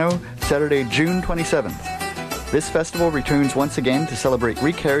Kitsilano, Saturday, June 27th. This festival returns once again to celebrate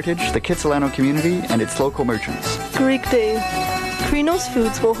Greek heritage, the Kitsilano community, and its local merchants. Greek Day. Krinos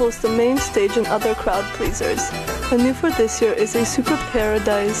Foods will host the main stage and other crowd pleasers. And new for this year is a Super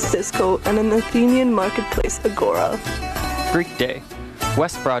Paradise Disco and an Athenian Marketplace Agora. Greek Day.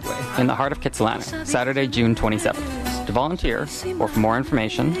 West Broadway, in the heart of Kitsilano, Saturday, June 27th. To volunteer, or for more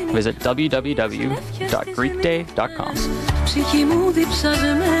information, visit www.greekday.com. Ψυχή μου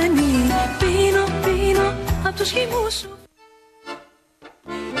διψασμένη, πίνω, πίνω, απ' το σχήμου σου.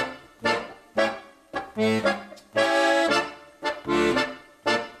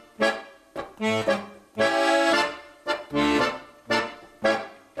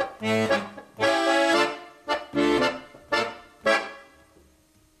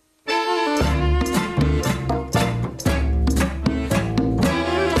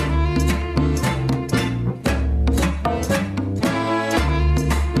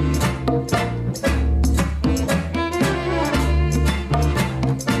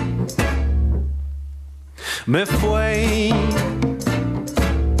 Me fue,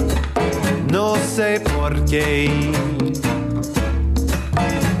 no sé por qué,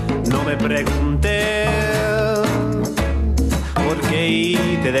 no me pregunté por qué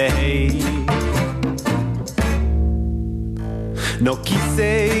te dejé, no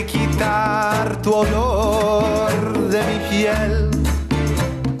quise quitar tu olor de mi piel,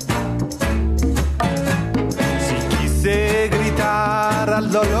 si quise gritar al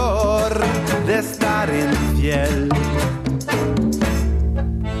dolor de estar infiel.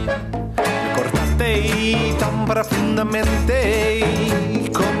 Me cortaste tan profundamente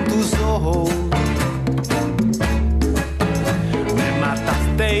con tus ojos, me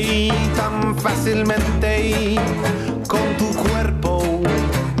mataste tan fácilmente con tu cuerpo.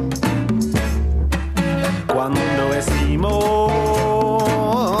 Cuando decimos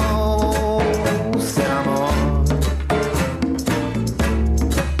amor,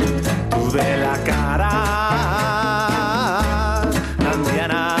 tuve la cara tan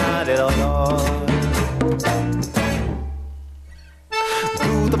llena de dolor.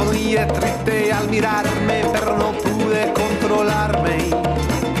 Tú te ponías triste al mirarme, pero no pude controlarme.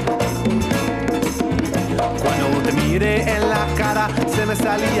 Cuando te miré en la cara, se me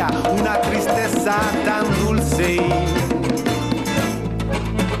salía una tristeza tan dulce.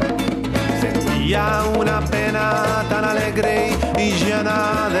 Sentía una pena tan alegre y llena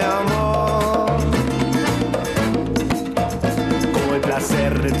de amor. Como el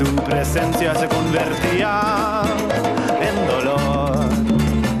placer de tu presencia se convertía en dolor.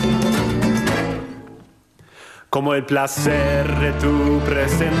 Como el placer de tu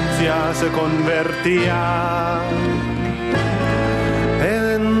presencia se convertía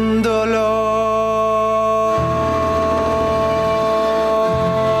en dolor.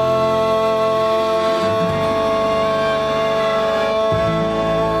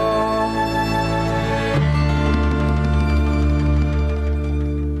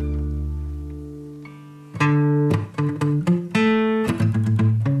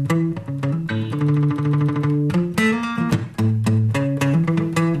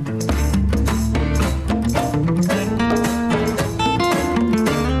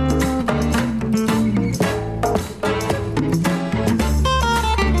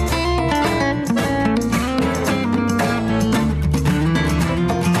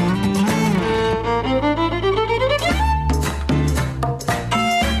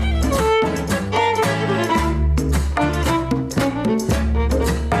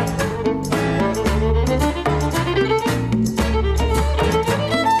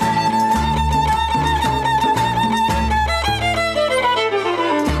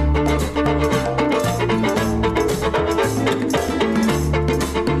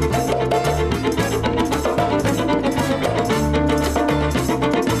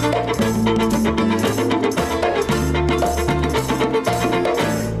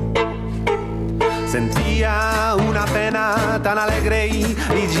 Sentía una pena tan alegre y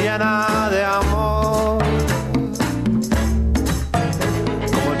llena de amor.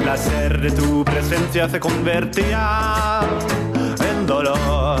 Como el placer de tu presencia se convertía en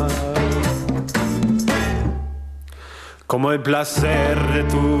dolor. Como el placer de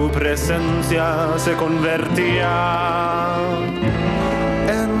tu presencia se convertía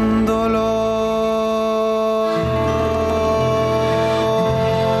en dolor.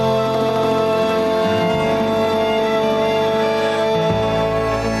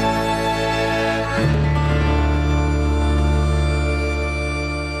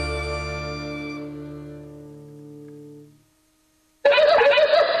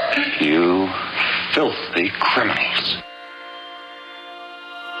 You filthy criminals.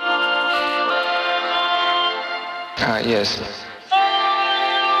 Yes.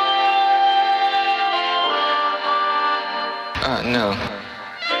 No.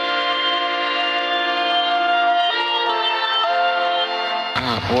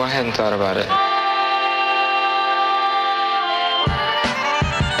 Well, I hadn't thought about it.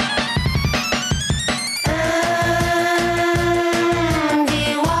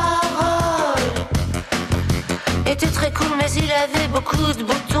 Andy Warhol était très cool, mais il avait beaucoup de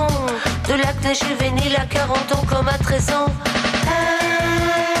boutons. De l'acné juvénile à 40 ans comme à 13 ans.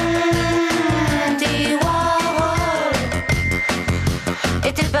 Andy Warhol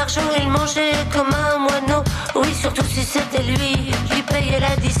était barjot, il mangeait comme un moineau. Oui, surtout si c'était lui qui payait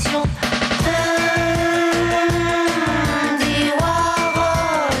l'addition. Andy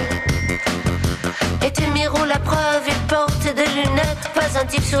Warhol était Miro, la preuve, il portait des lunettes. Pas un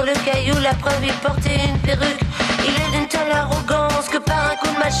type sur le caillou, la preuve, il portait une perruque. Il est d'une telle arrogance que par un coup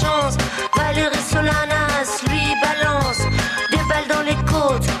de malchance, Valérie Solanas lui balance des balles dans les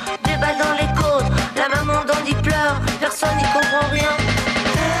côtes, des balles dans les côtes. La maman d'Andy pleure, personne n'y comprend rien.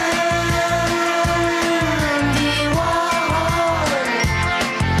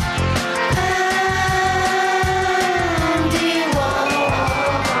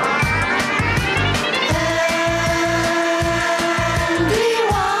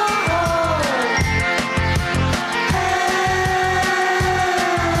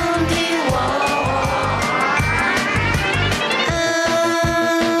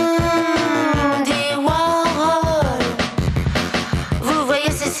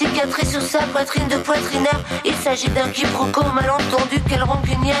 Sur sa poitrine de poitrinaire, il s'agit d'un quiproquo malentendu, quelle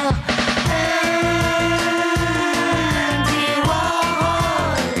rancunière. Andy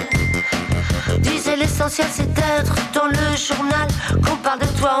Warhol disait l'essentiel c'est d'être dans le journal. Qu'on parle de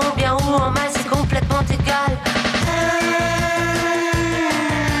toi en bien ou en mal, c'est complètement égal.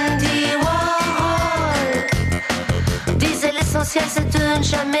 Andy Warhol disait l'essentiel c'est de ne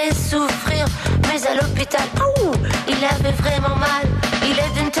jamais souffrir. Mais à l'hôpital, il avait vraiment mal. Il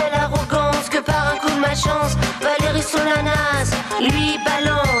est d'une telle arrogance que par un coup de malchance, Valérie Solanas lui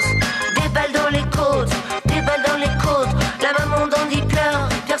balance des balles dans les côtes, des balles dans les côtes. La maman d'Andy pleure,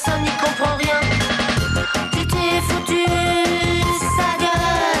 personne n'y comprend rien. Tu t'es foutu sa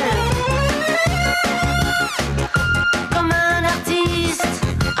gueule comme un artiste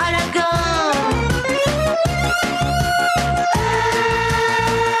à la gomme.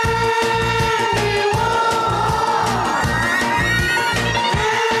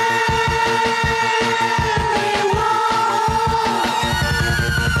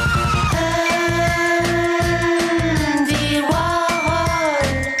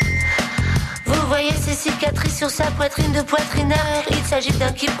 Sur sa poitrine de poitrinaire, il s'agit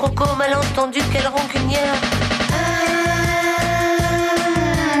d'un quiproquo malentendu, quelle rancunière.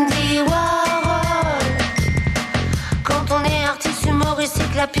 Andy Warhol. Quand on est artiste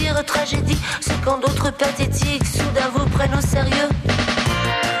humoristique, la pire tragédie, c'est quand d'autres pathétiques soudain vous prennent au sérieux.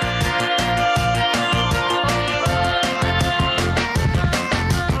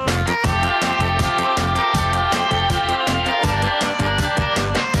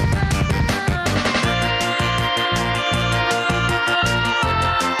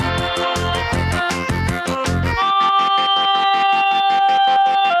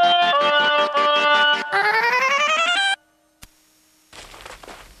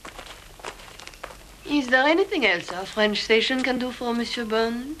 Is there anything else our French station can do for Monsieur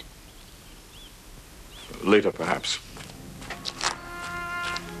Bond? Later, perhaps.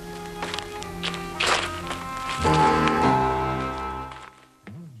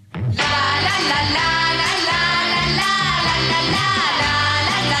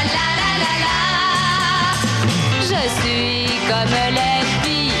 Je suis comme les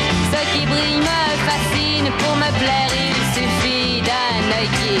filles, ce qui brille me fascine. Pour me plaire, il suffit d'un œil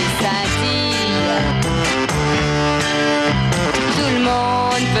qui scintille. Tout le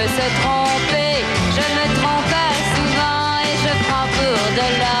monde peut se tromper, je me trompe souvent et je prends pour de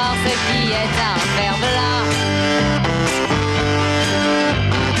l'or ce qui est un fer blanc.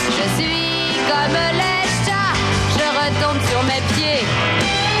 Je suis comme les chats, je retombe sur mes pieds.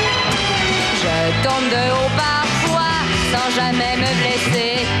 Je tombe de haut parfois, sans jamais me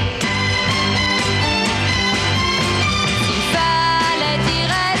blesser. Il fallait y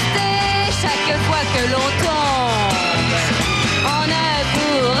rester chaque fois que l'on tombe. On ne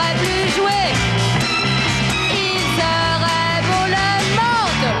pourrait plus jouer. Il serait beau le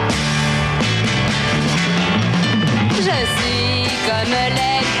monde. Je suis comme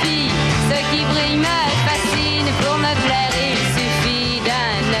les filles, ce qui brille me fascine. Pour me plaire, il suffit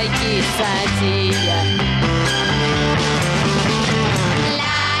d'un œil qui scintille.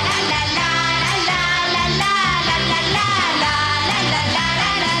 La la la la la la la la la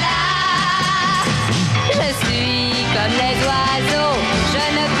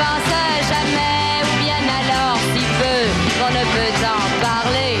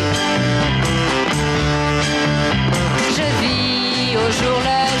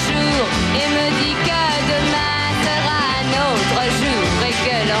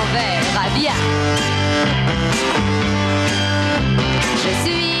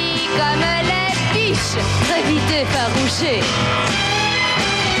effarouchée.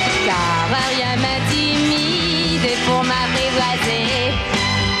 Car rien m'intimide pour m'apprivoiser.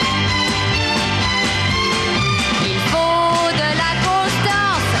 Il faut de la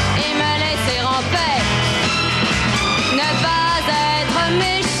constance et me laisser en paix. Ne pas être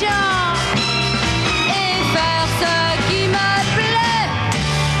méchant et faire ce qui me plaît.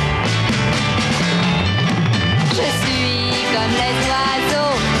 Je suis comme les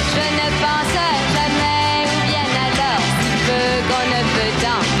oiseaux, je ne pense jamais où bien alors si peu qu'on ne peut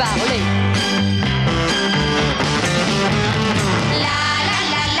en parler. La la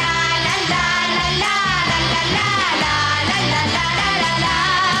la la la la la la la la la la la la la la.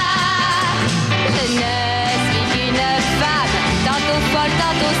 Je ne suis qu'une femme, tantôt folle,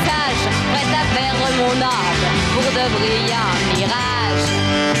 tantôt sage, prête à perdre mon âme pour de brillants mirages.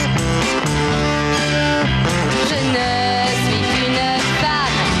 Je ne suis qu'une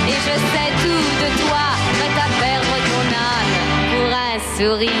femme et je sais tout de toi, prête à perdre ton âme pour un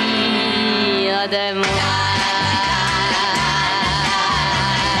sourire de moi.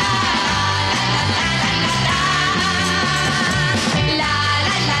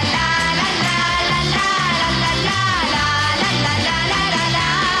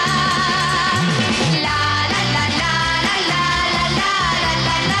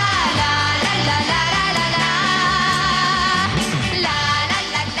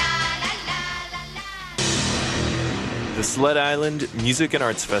 The Sled Island Music and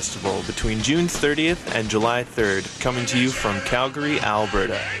Arts Festival between June 30th and July 3rd, coming to you from Calgary,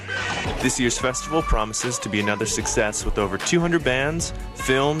 Alberta. This year's festival promises to be another success with over 200 bands,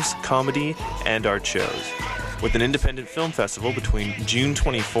 films, comedy, and art shows. With an independent film festival between June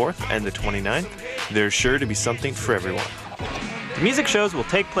 24th and the 29th, there's sure to be something for everyone. The music shows will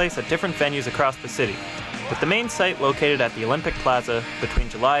take place at different venues across the city, with the main site located at the Olympic Plaza between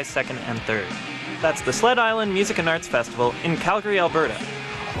July 2nd and 3rd. That's the Sled Island Music and Arts Festival in Calgary, Alberta,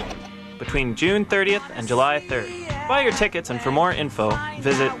 between June 30th and July 3rd. Buy your tickets, and for more info,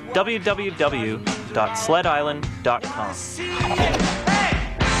 visit www.sledisland.com.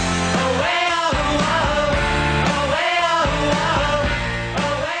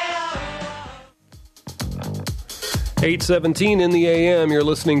 8:17 in the AM, you're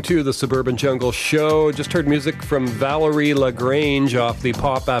listening to the Suburban Jungle Show. Just heard music from Valerie Lagrange off the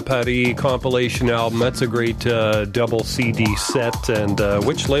Pop à Paris compilation album. That's a great double CD set. And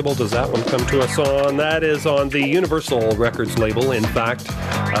which label does that one come to us on? That is on the Universal Records label. In fact,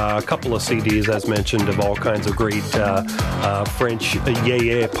 a couple of CDs, as mentioned, of all kinds of great French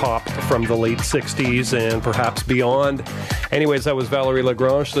yé pop from the late 60s and perhaps beyond. Anyways, that was Valerie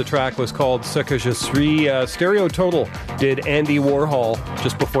Lagrange. The track was called Ce que je suis. Stereo Total did Andy Warhol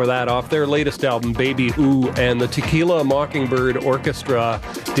just before that off their latest album, Baby Ooh, and the Tequila Mockingbird Orchestra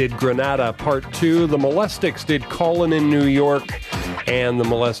did Granada Part 2. The Molestics did Callin' in New York, and the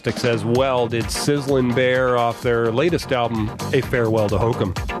Molestics as well did Sizzlin' Bear off their latest album, A Farewell to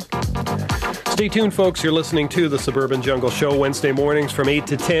Hokum. Stay tuned, folks. You're listening to the Suburban Jungle Show Wednesday mornings from 8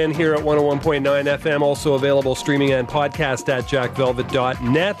 to 10 here at 101.9 FM. Also available streaming and podcast at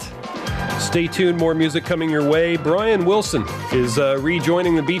jackvelvet.net. Stay tuned. More music coming your way. Brian Wilson is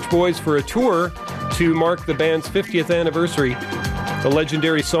rejoining the Beach Boys for a tour to mark the band's 50th anniversary. The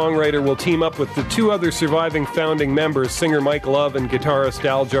legendary songwriter will team up with the two other surviving founding members, singer Mike Love and guitarist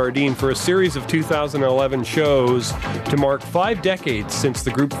Al Jardine, for a series of 2011 shows to mark 5 decades since the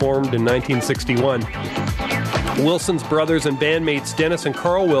group formed in 1961. Wilson's brothers and bandmates Dennis and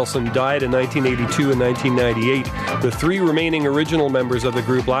Carl Wilson died in 1982 and 1998. The 3 remaining original members of the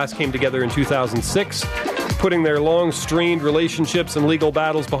group last came together in 2006, putting their long-strained relationships and legal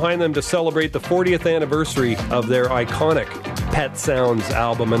battles behind them to celebrate the 40th anniversary of their iconic Pet Sounds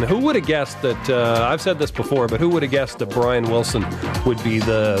album. And who would have guessed that, I've said this before, but who would have guessed that Brian Wilson would be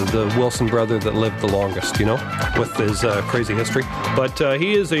the Wilson brother that lived the longest, you know, with his crazy history. But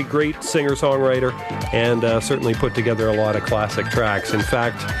he is a great singer-songwriter and certainly put together a lot of classic tracks. In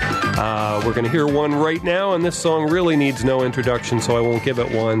fact, we're going to hear one right now, and this song really needs no introduction, so I won't give it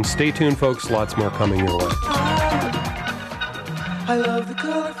one. Stay tuned, folks. Lots more coming your way. I love the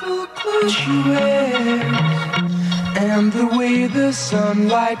colorful clothes she wears and the way the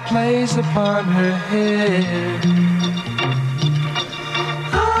sunlight plays upon her hair.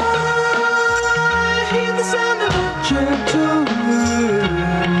 I hear the sound of a gentle word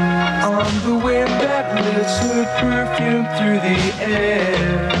on the wind that lifts her perfume through the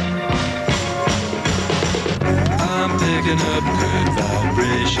air. I'm picking up good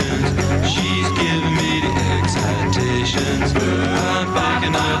vibrations. She's giving me the excitations. I'm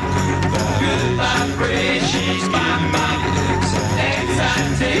picking up good vibrations. She's giving me the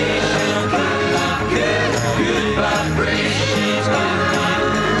excitations. Good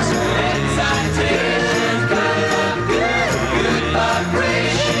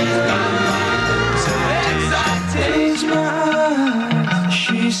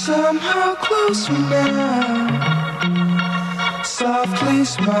somehow closer now. Softly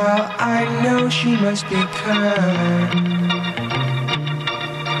smile, I know she must be kind.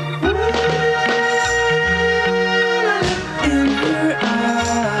 In her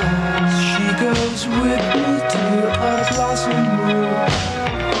eyes, she goes with me to a blossom room.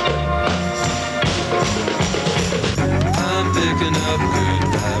 I'm picking up good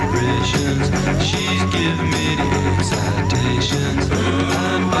vibrations. She's giving me the excitations.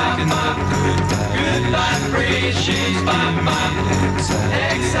 I'm picking up good vibrations. She's giving me the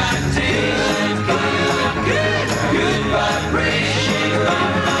excitations. Good vibrations.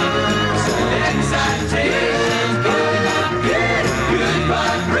 Excitations. Good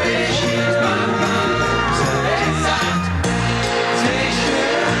vibrations.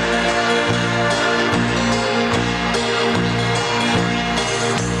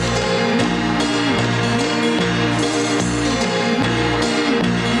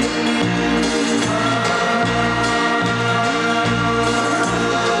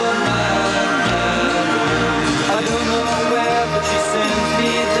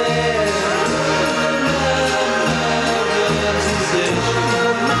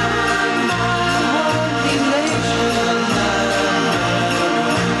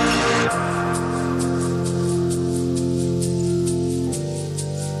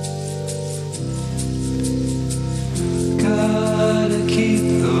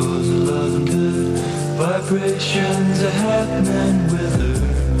 Vibrations are happening with her.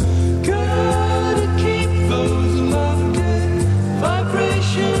 Gotta keep those love good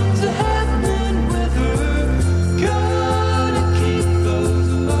vibrations are happening with her. Gotta keep those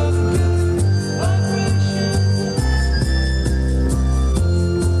love good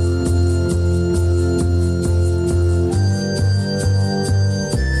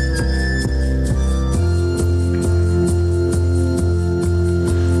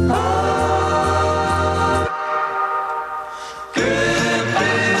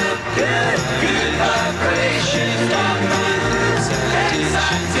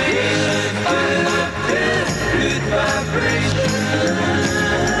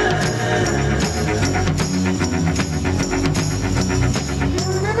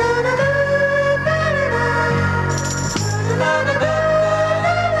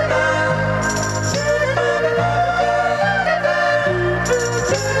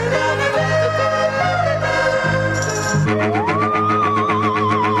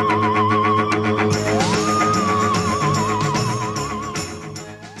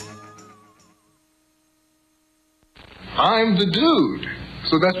I'm the dude.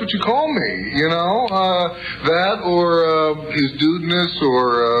 So that's what you call me, you know? That or his dudeness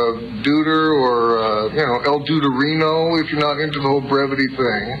or duder or, you know, El Duderino if you're not into the whole brevity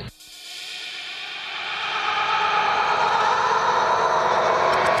thing.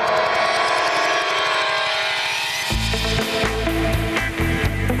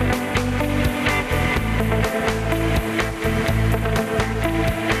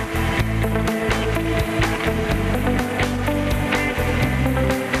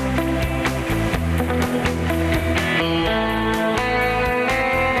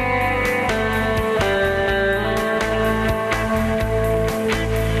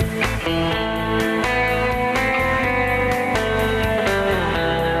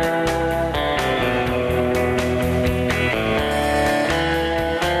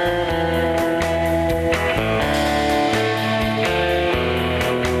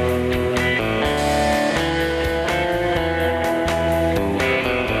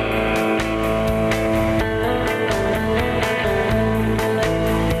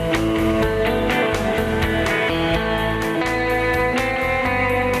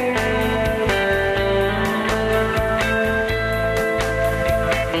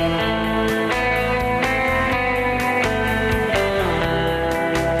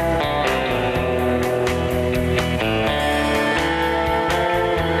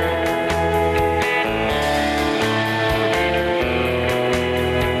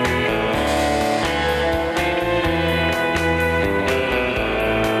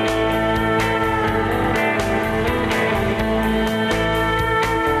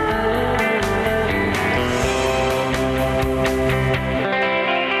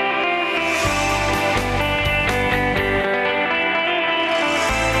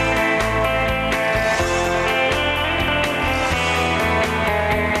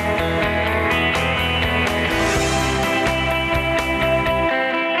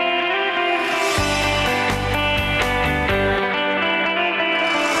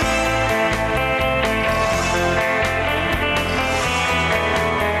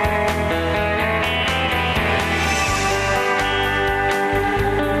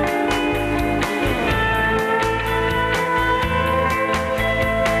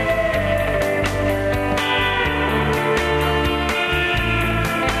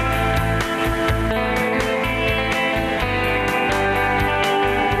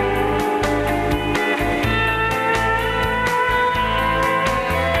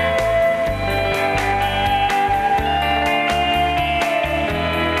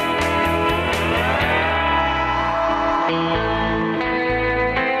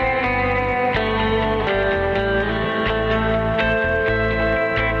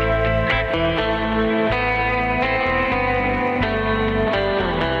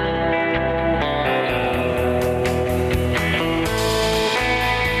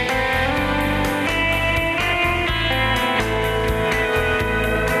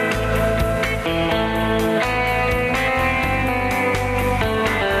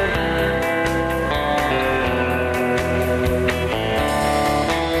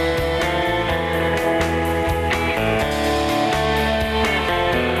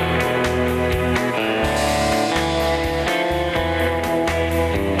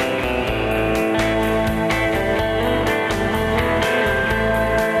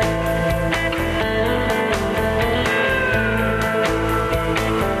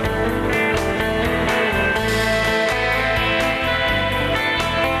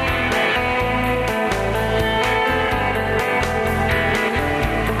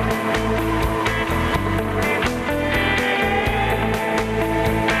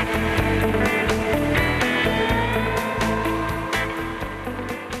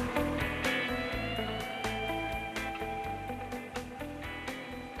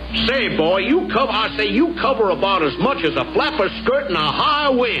 Say, boy, you cover about as much as a flapper skirt in a high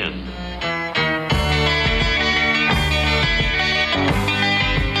wind.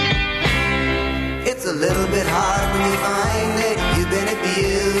 It's a little bit hard when you find that you've been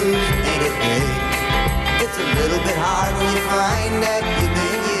abused, ain't it, babe? It's a little bit hard when you find that you've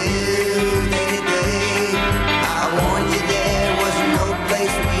been used, ain't it, babe? I warned you there was no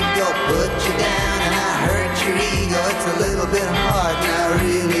place we'd go, put you down and I hurt your ego. It's a little bit hard now,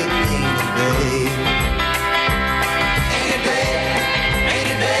 really, ain't it, babe? Ain't it, babe? Ain't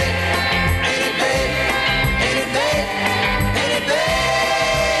it, babe? Ain't it, babe? Ain't it, babe? Ain't it, babe?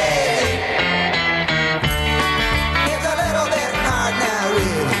 It's a little bit hard now,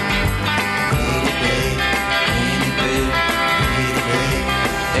 really. Ain't it, babe? Ain't it, babe? Ain't it, babe?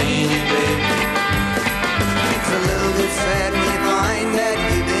 Ain't it, babe? It's a little bit sad when you find that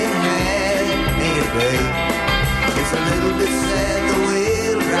you've been had, ain't it, babe? It's a little bit sad the way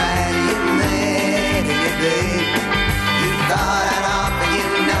it'll drive you mad, ain't it, babe? You thought I'd offer you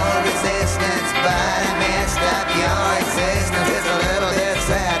no resistance, but I messed up your existence. It's a little bit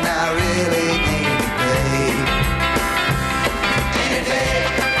sad now, really, ain't it, babe? Ain't it, babe?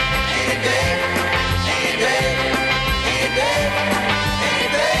 Ain't it, babe? Ain't it, babe? Ain't it, babe? Ain't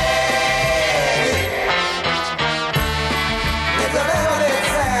it, babe? It's a little bit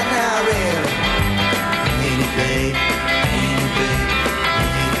sad now, really. Ain't it, babe? Ain't it, babe?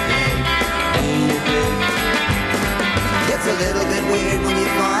 Ain't it, babe? Ain't it, babe? It's a little bit weird when you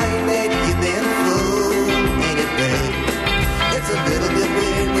find that you've been fooled, ain't it, babe? It's a little bit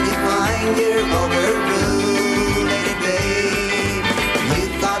weird when you find you're overruled, ain't it, babe? You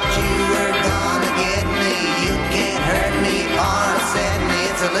thought you were gonna get me, you can't hurt me or upset me.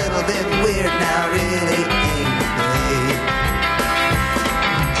 It's a little bit weird now, really, ain't it, babe?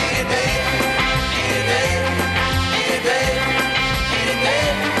 Ain't it, babe? Ain't it, babe? Ain't it, babe? Ain't it,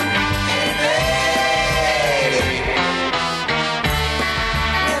 babe? Ain't it, babe?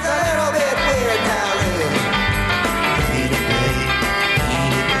 It's a little bit weird now, really. Ain't it, babe?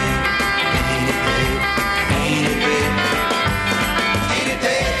 Ain't it, babe? Ain't it, babe? Ain't it, babe? Ain't it, babe? Ain't it, babe? Ain't it,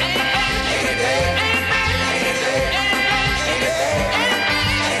 babe? Ain't it, babe? Ain't it, babe?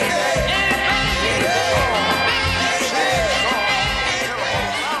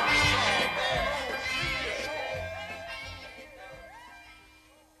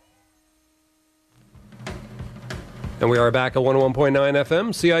 And we are back at 101.9 FM,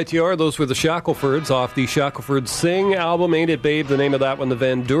 CITR. Those were the Shacklefords off the Shackleford Sing album, Ain't It Babe, the name of that one. The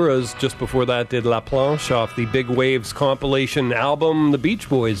Vanduras, just before that, did La Planche off the Big Waves compilation album. The Beach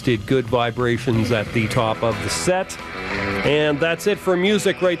Boys did Good Vibrations at the top of the set. And that's it for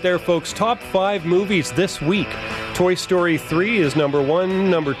music right there, folks. Top 5 movies this week. Toy Story 3 is number 1.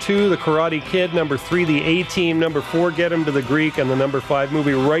 Number 2, The Karate Kid. Number 3, The A-Team. Number 4, Get Him to the Greek. And the number 5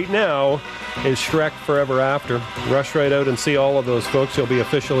 movie right now is Shrek Forever After. Rush right out and see all of those, folks. You'll be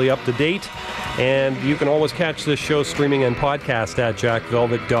officially up to date. And you can always catch this show streaming and podcast at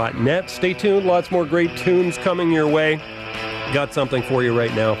jackvelvet.net. Stay tuned. Lots more great tunes coming your way. Got something for you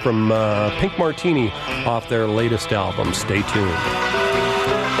right now from Pink Martini off their latest album. Stay tuned.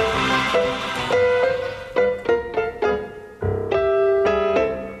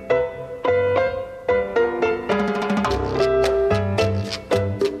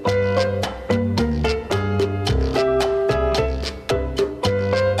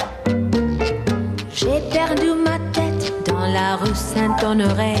 J'ai perdu ma tête dans la rue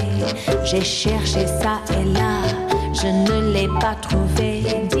Saint-Honoré. J'ai cherché ça et là, je ne l'ai pas trouvé.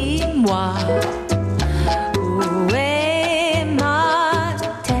 Dis-moi, où est ma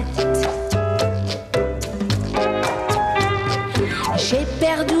tête? J'ai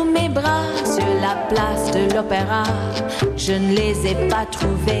perdu mes bras sur la place de l'Opéra. Je ne les ai pas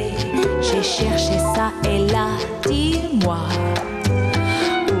trouvés. J'ai cherché ça et là, dis-moi.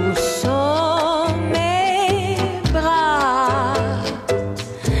 Où sont mes bras?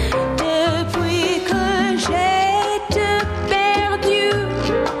 Depuis que j'ai te perdu,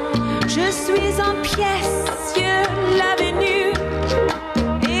 je suis en pièces sur l'avenue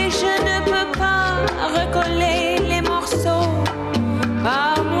et je ne peux pas recoller les morceaux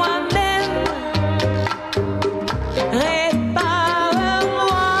par moi-même.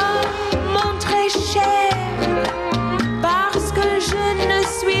 Répare-moi, mon très cher, parce que je ne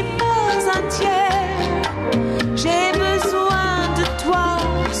suis pas entière. J'ai besoin de toi,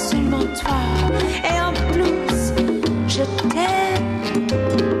 seulement toi, et en plus, je t'aime.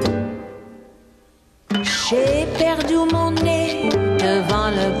 J'ai perdu mon nez devant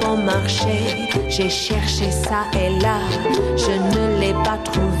le bon marché. J'ai cherché ça et là, je ne l'ai pas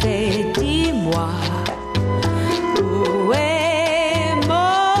trouvé. Dis-moi, où est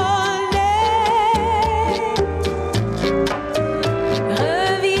mon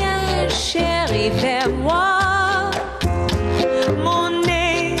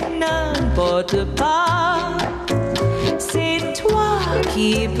n'importe pas. C'est toi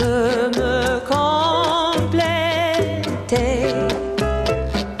qui peux me compléter.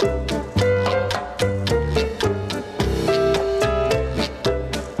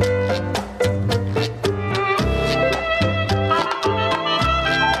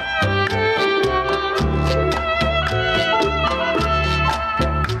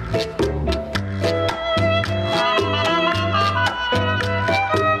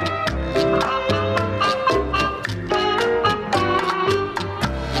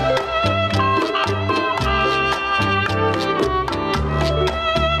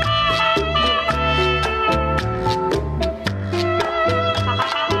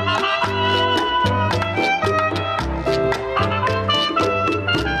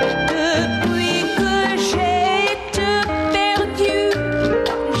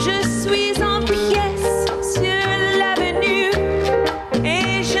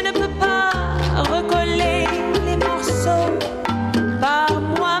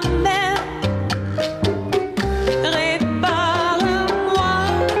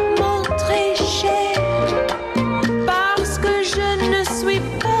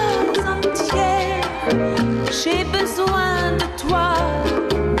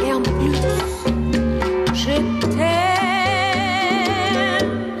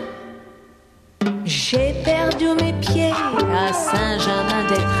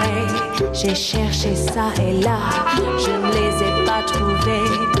 J'ai cherché ça et là, je ne les ai pas trouvés.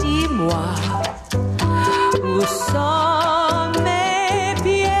 Dis-moi, où sont mes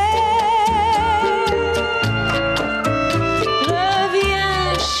pieds?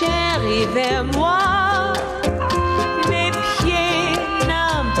 Reviens, chérie, vers moi. Mes pieds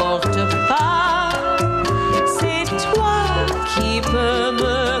n'importe pas. C'est toi qui peux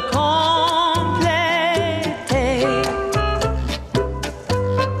me compléter.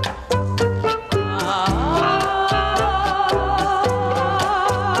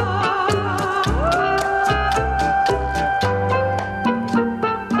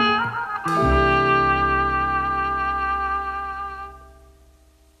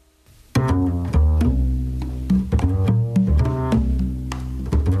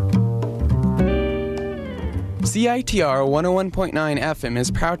 CITR 101.9 FM is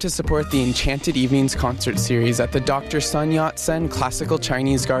proud to support the Enchanted Evenings concert series at the Dr. Sun Yat-sen Classical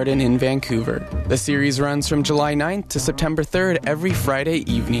Chinese Garden in Vancouver. The series runs from July 9th to September 3rd every Friday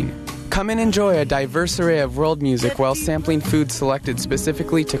evening. Come and enjoy a diverse array of world music while sampling food selected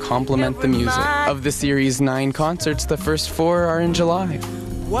specifically to complement the music. Of the series' 9 concerts, the first 4 are in July.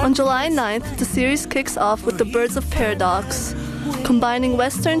 On July 9th, the series kicks off with the Birds of Paradox, combining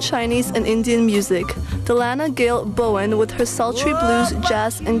Western, Chinese, and Indian music. Delana Gale Bowen with her sultry blues,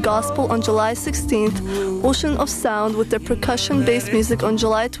 jazz, and gospel on July 16th, Ocean of Sound with their percussion-based music on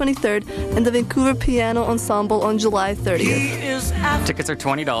July 23rd, and the Vancouver Piano Ensemble on July 30th. Tickets are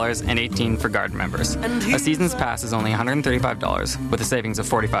 $20 and $18 for Garden members. A season's pass is only $135 with a savings of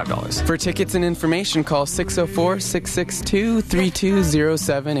 $45. For tickets and information, call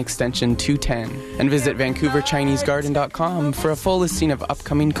 604-662-3207 extension 210 and visit VancouverChineseGarden.com for a full listing of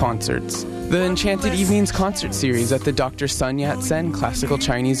upcoming concerts. The Enchanted Evenings concert series at the Dr. Sun Yat-sen Classical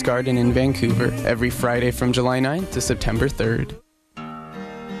Chinese Garden in Vancouver every Friday from July 9th to September 3rd.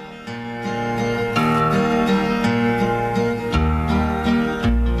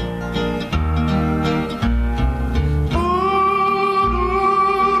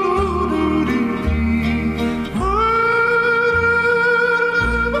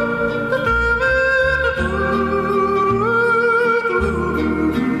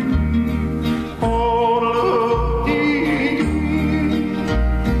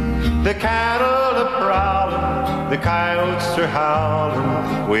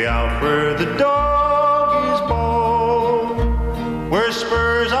 Howling, way out where the dog is born, where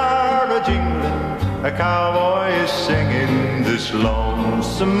spurs are a-jingling, a cowboy is singing this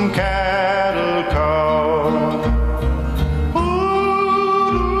lonesome cattle call.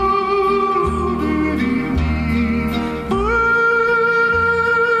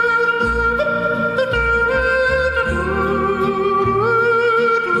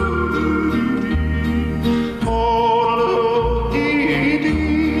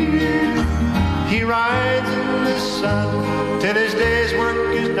 Till his day's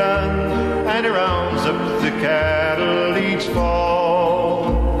work is done, and he rounds up the cattle each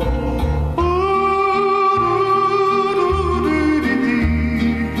fall.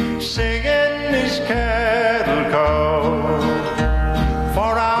 Singing his cattle call.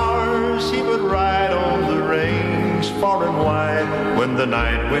 For hours he would ride on the range, far and wide, when the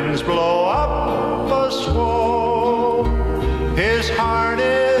night winds blow up a squall. His heart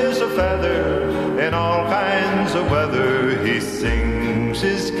is a feather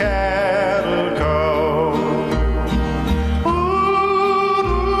cattle call.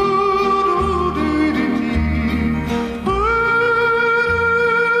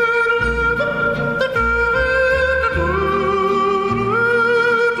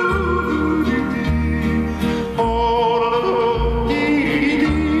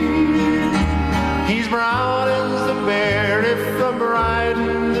 He's brown as the berry from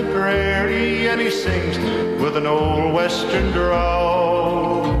riding the prairie, and he sings with an old western drawl.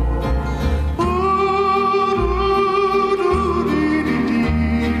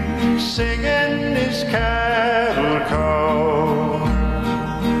 Singing his cattle call.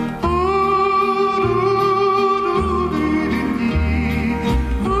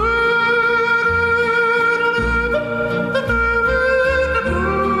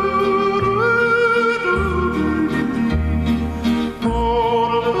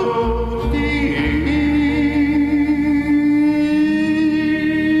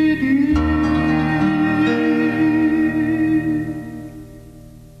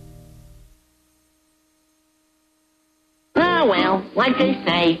 Oh, well, like they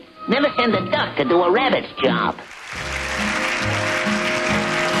say, never send a duck to do a rabbit's job.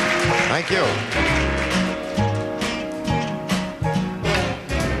 Thank you.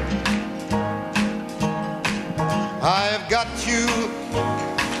 I've got you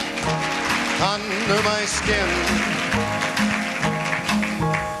under my skin.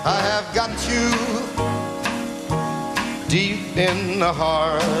 I have got you deep in the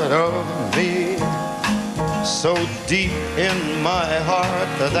heart of me. So deep in my heart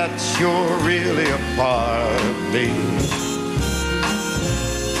that you're really a part of me.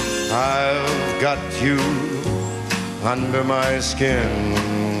 I've got you under my skin.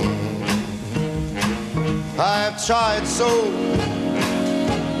 I've tried so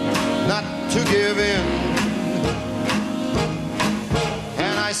not to give in,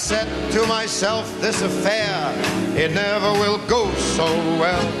 and I said to myself, this affair, it never will go so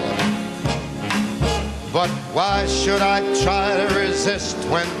well. But why should I try to resist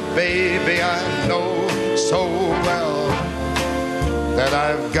when, baby, I know so well that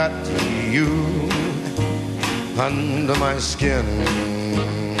I've got you under my skin.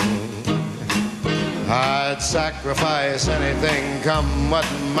 I'd sacrifice anything, come what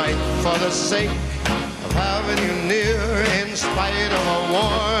might, for the sake of having you near. In spite of a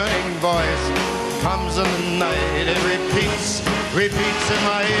warning voice comes in the night, it repeats in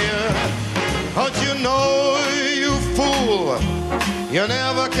my ear. Don't you know, you fool, you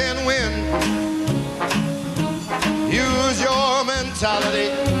never can win. Use your mentality,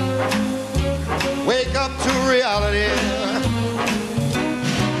 wake up to reality.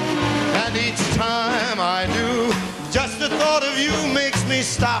 And each time I do, just the thought of you makes me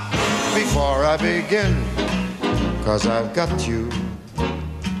stop before I begin. 'Cause I've got you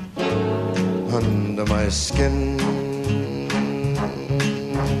under my skin.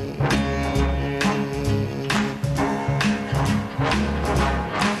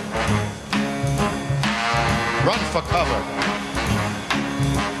 Run for cover.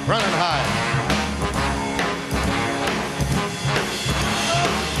 Run and hide.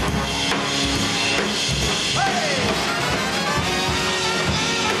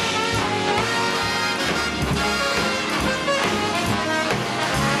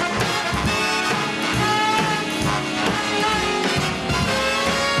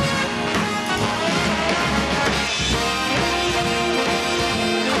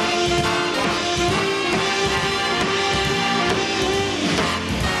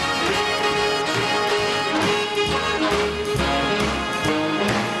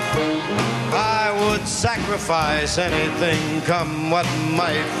 Sacrifice anything, come what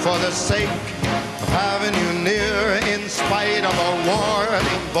might, for the sake of having you near. In spite of a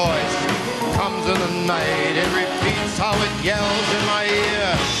warning voice comes in the night, it repeats how it yells in my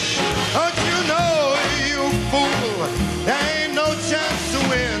ear. Don't you know, you fool, there ain't no chance to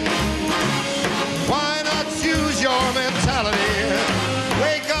win. Why not use your mentality?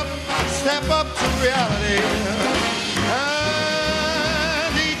 Wake up, step up to reality.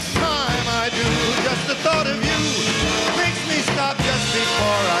 The thought of you makes me stop just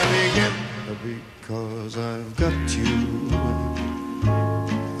before I begin. Because I've got you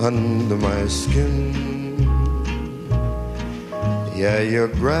under my skin. Yeah, you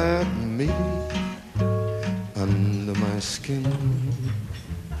grab me under my skin.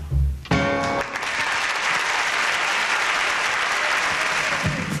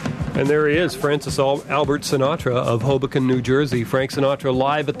 And there he is, Francis Albert Sinatra of Hoboken, New Jersey. Frank Sinatra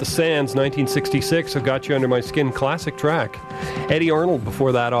live at the Sands, 1966, so Got You Under My Skin, classic track. Eddie Arnold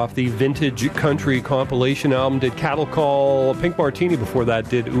before that off the Vintage Country compilation album did Cattle Call. Pink Martini before that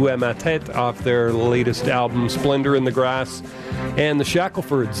did Où est ma tête off their latest album, Splendor in the Grass. And the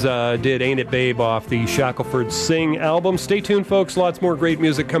Shacklefords did Ain't It Babe off the Shacklefords Sing album. Stay tuned, folks. Lots more great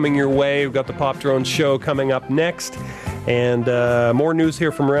music coming your way. We've got the Pop Drone Show coming up next. And more news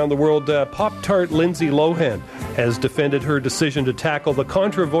here from around the world. Pop-Tart Lindsay Lohan has defended her decision to tackle the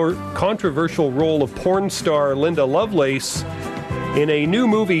controversial role of porn star Linda Lovelace in a new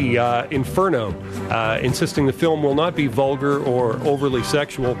movie, Inferno, insisting the film will not be vulgar or overly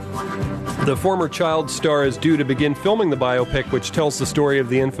sexual. The former child star is due to begin filming the biopic, which tells the story of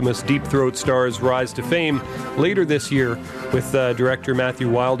the infamous Deep Throat star's rise to fame later this year with director Matthew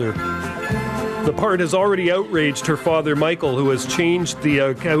Wilder. The part has already outraged her father, Michael, who has claimed that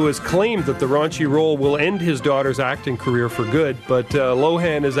the raunchy role will end his daughter's acting career for good. But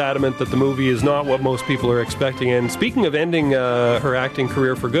Lohan is adamant that the movie is not what most people are expecting. And speaking of ending her acting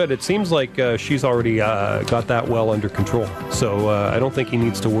career for good, it seems like she's already got that well under control. So I don't think he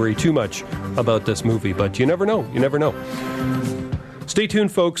needs to worry too much about this movie. But you never know. You never know. Stay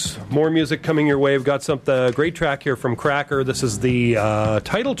tuned, folks. More music coming your way. We've got some great track here from Cracker. This is the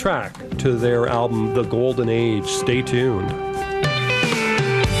title track to their album, The Golden Age. Stay tuned.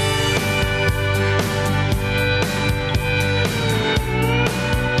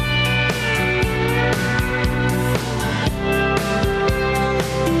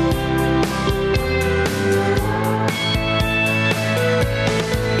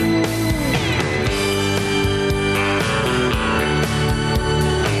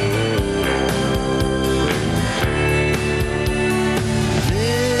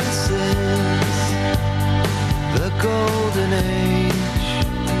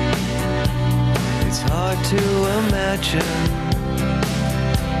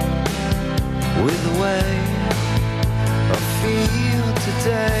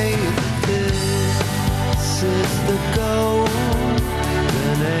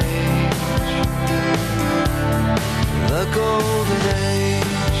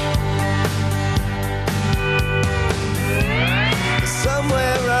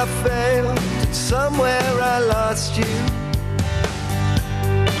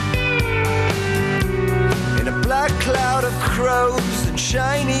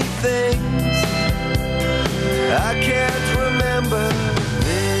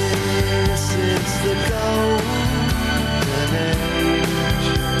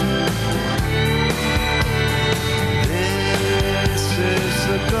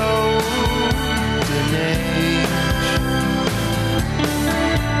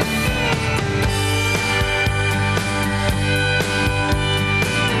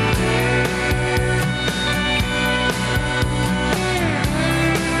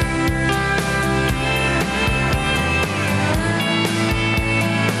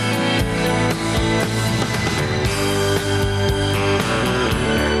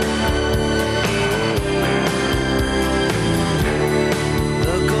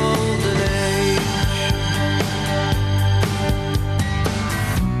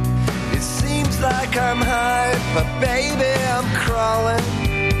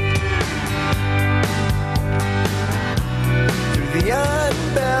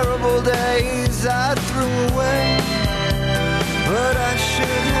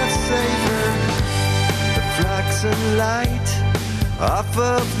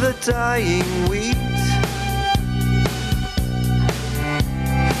 Dying wheat,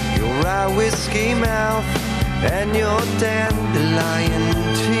 your rye whiskey mouth and your dandelion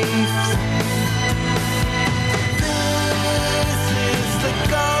teeth. This is the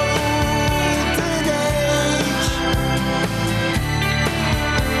golden age.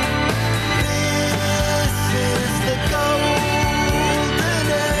 This is the golden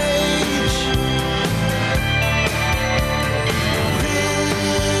age.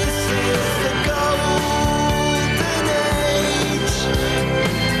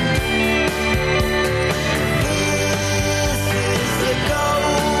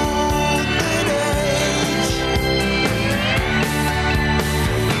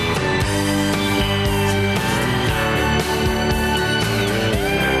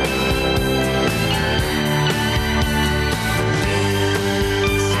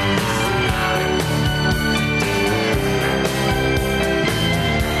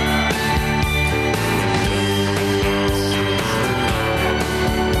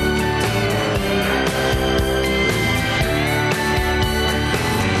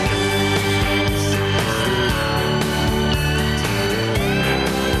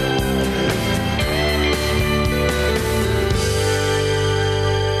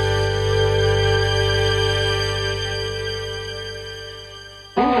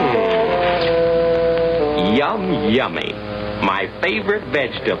 yummy. My favorite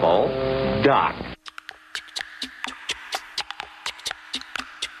vegetable, duck.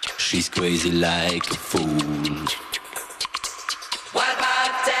 She's crazy like a fool. What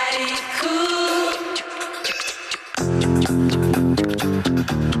about Daddy Cool?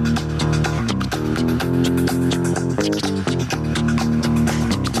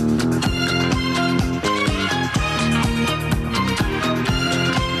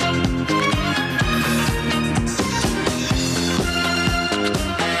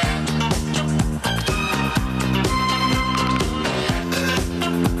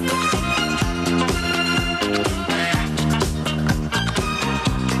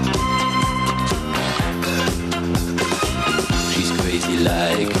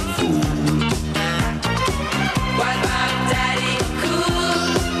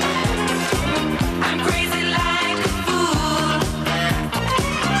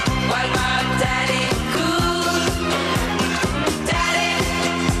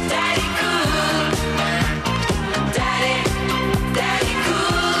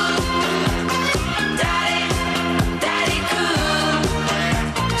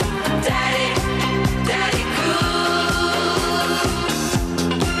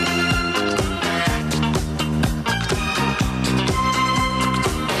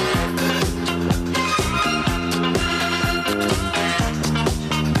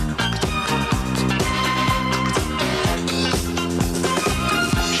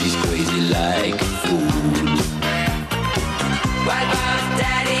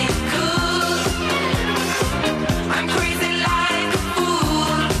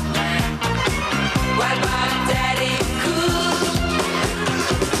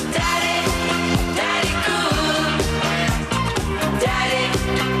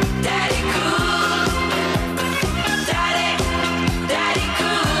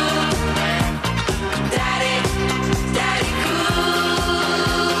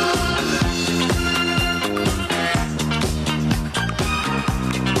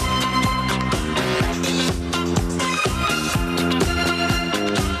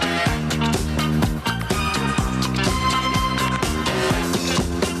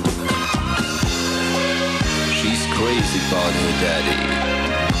 about her daddy.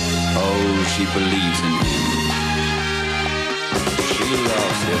 Oh, she believes in him. She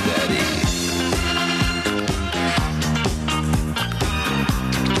loves her daddy.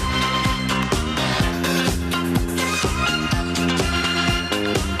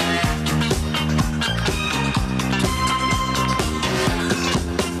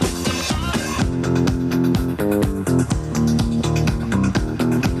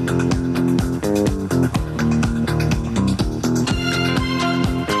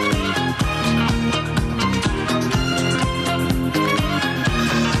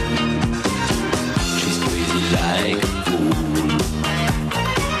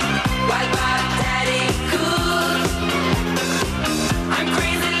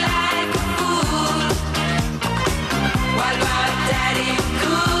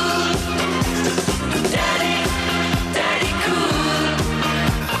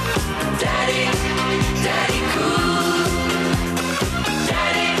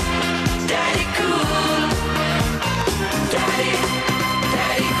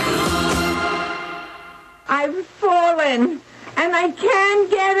 I've fallen, and I can't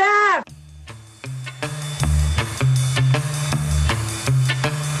get up.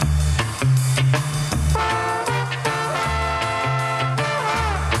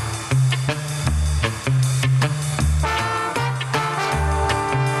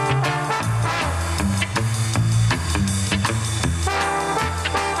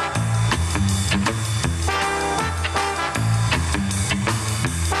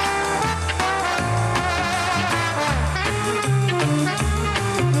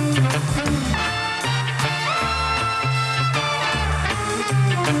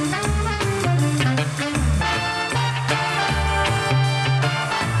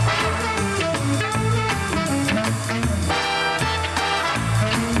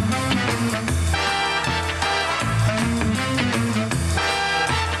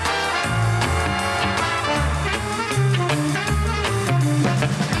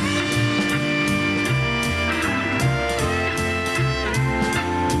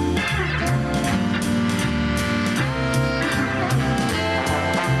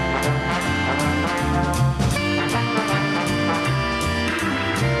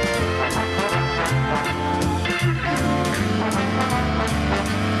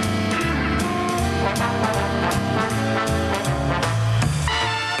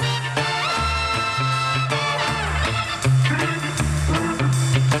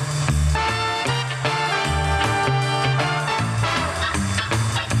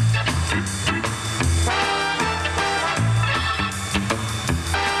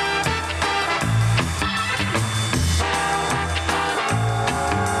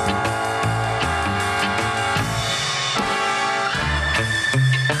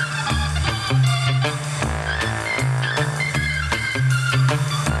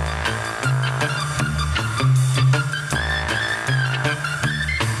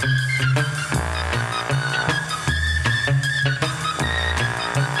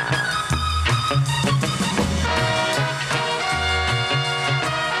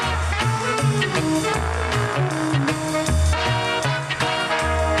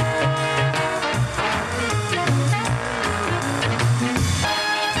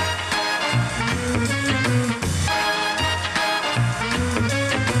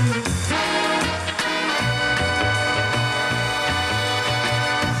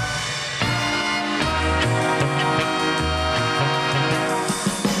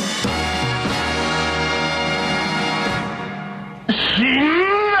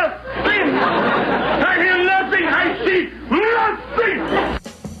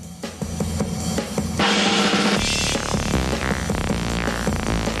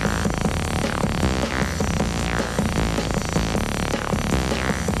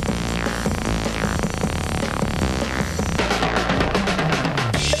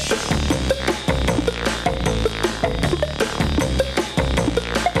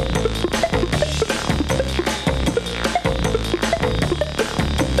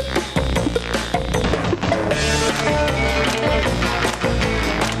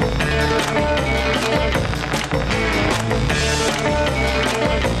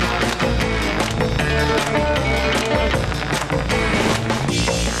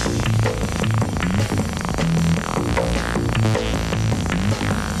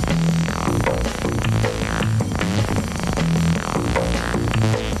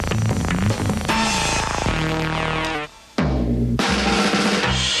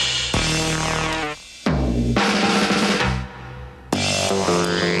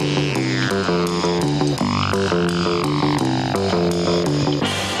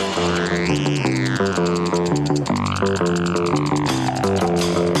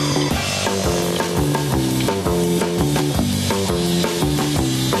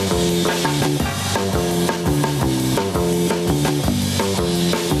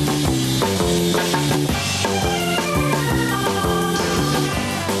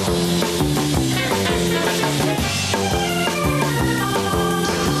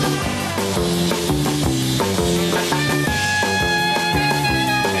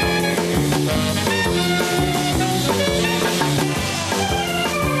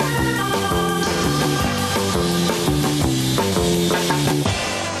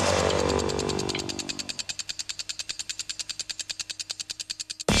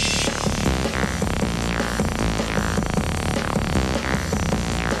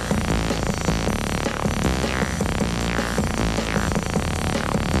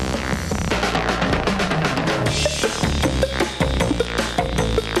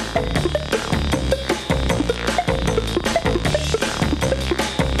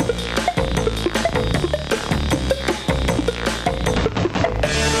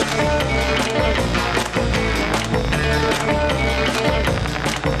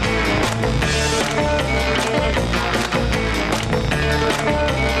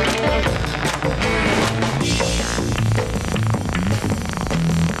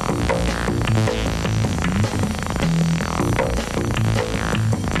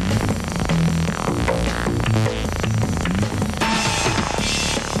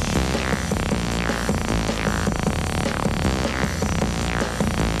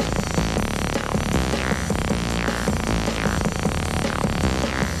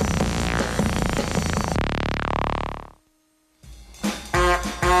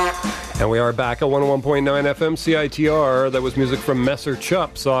 And we are back at 101.9 FM CITR. That was music from Messer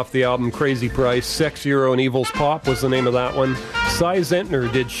Chups off the album Crazy Price. Sex, and Evil's Pop was the name of that one. Cy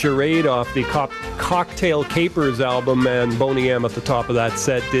Zentner did Charade off the Cocktail Capers album, and Boney M at the top of that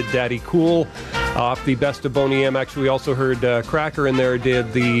set did Daddy Cool off the Best of Boney M. Actually, we also heard Cracker in there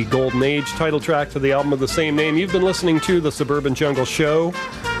did the Golden Age title track to the album of the same name. You've been listening to The Suburban Jungle Show.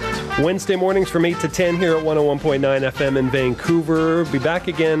 Wednesday mornings from 8 to 10 here at 101.9 FM in Vancouver. Be back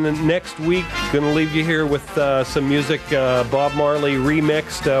again next week. Going to leave you here with some music, Bob Marley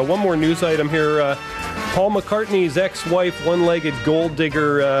remixed. One more news item here. Paul McCartney's ex-wife, one-legged gold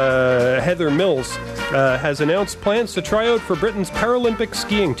digger Heather Mills, has announced plans to try out for Britain's Paralympic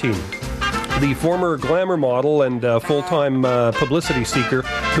skiing team. The former glamour model and full-time publicity seeker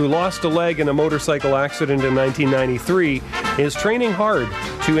who lost a leg in a motorcycle accident in 1993 is training hard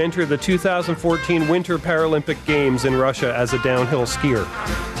to enter the 2014 Winter Paralympic Games in Russia as a downhill skier.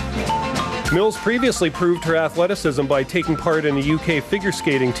 Mills previously proved her athleticism by taking part in a UK figure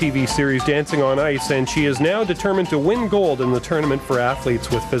skating TV series Dancing on Ice, and she is now determined to win gold in the tournament for athletes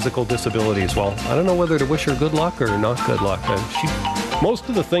with physical disabilities. Well, I don't know whether to wish her good luck or not good luck. Most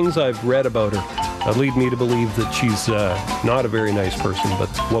of the things I've read about her lead me to believe that she's not a very nice person, but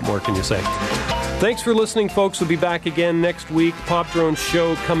what more can you say? Thanks for listening, folks. We'll be back again next week. Pop Drone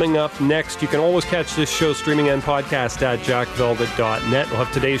Show coming up next. You can always catch this show streaming and podcast at jackvelvet.net. We'll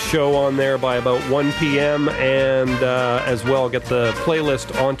have today's show on there by about 1 p.m. and as well get the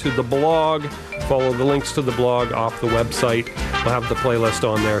playlist onto the blog. Follow the links to the blog off the website. We'll have the playlist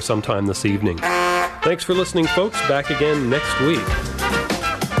on there sometime this evening. Thanks for listening, folks. Back again next week.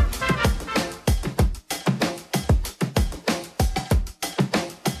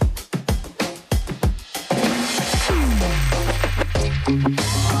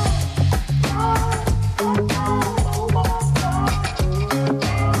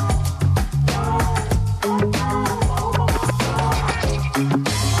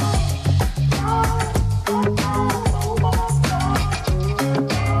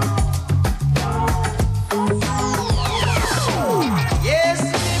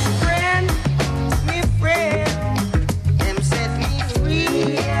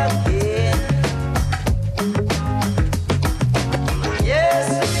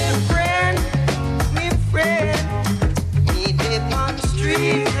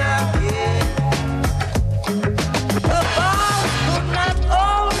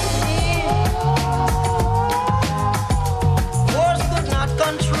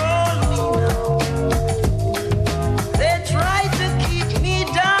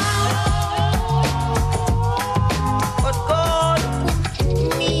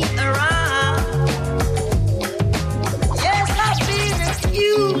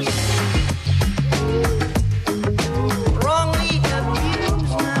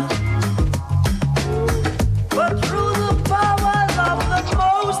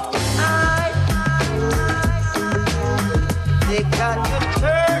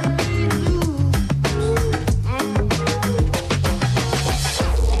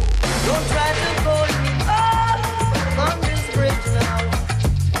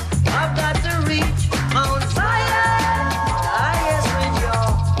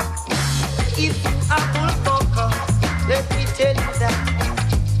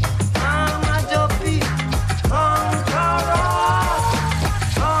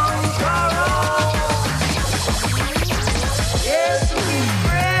 Yes, we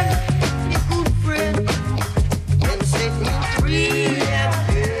friends.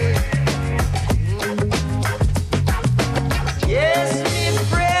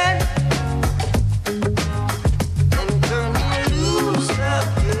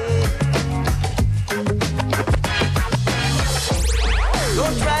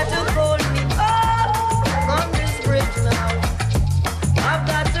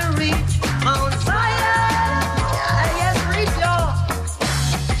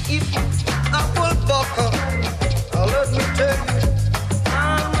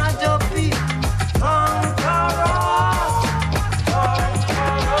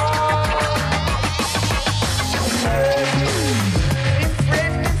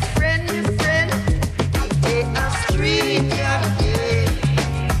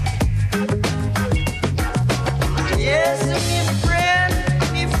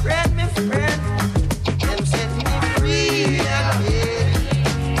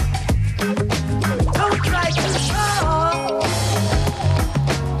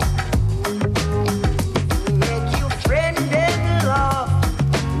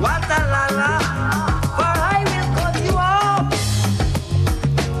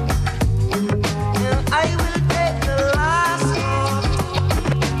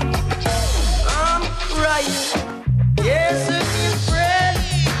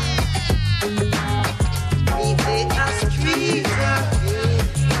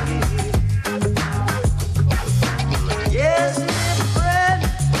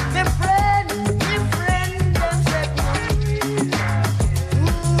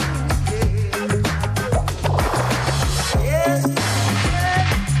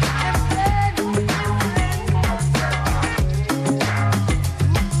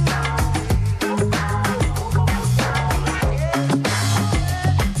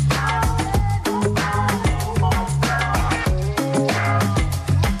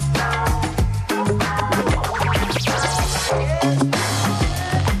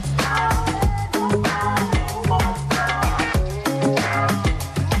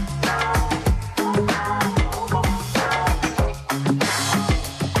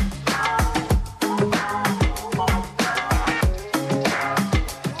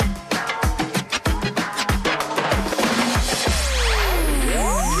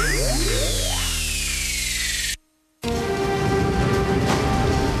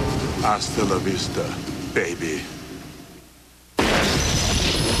 Hasta la vista, baby.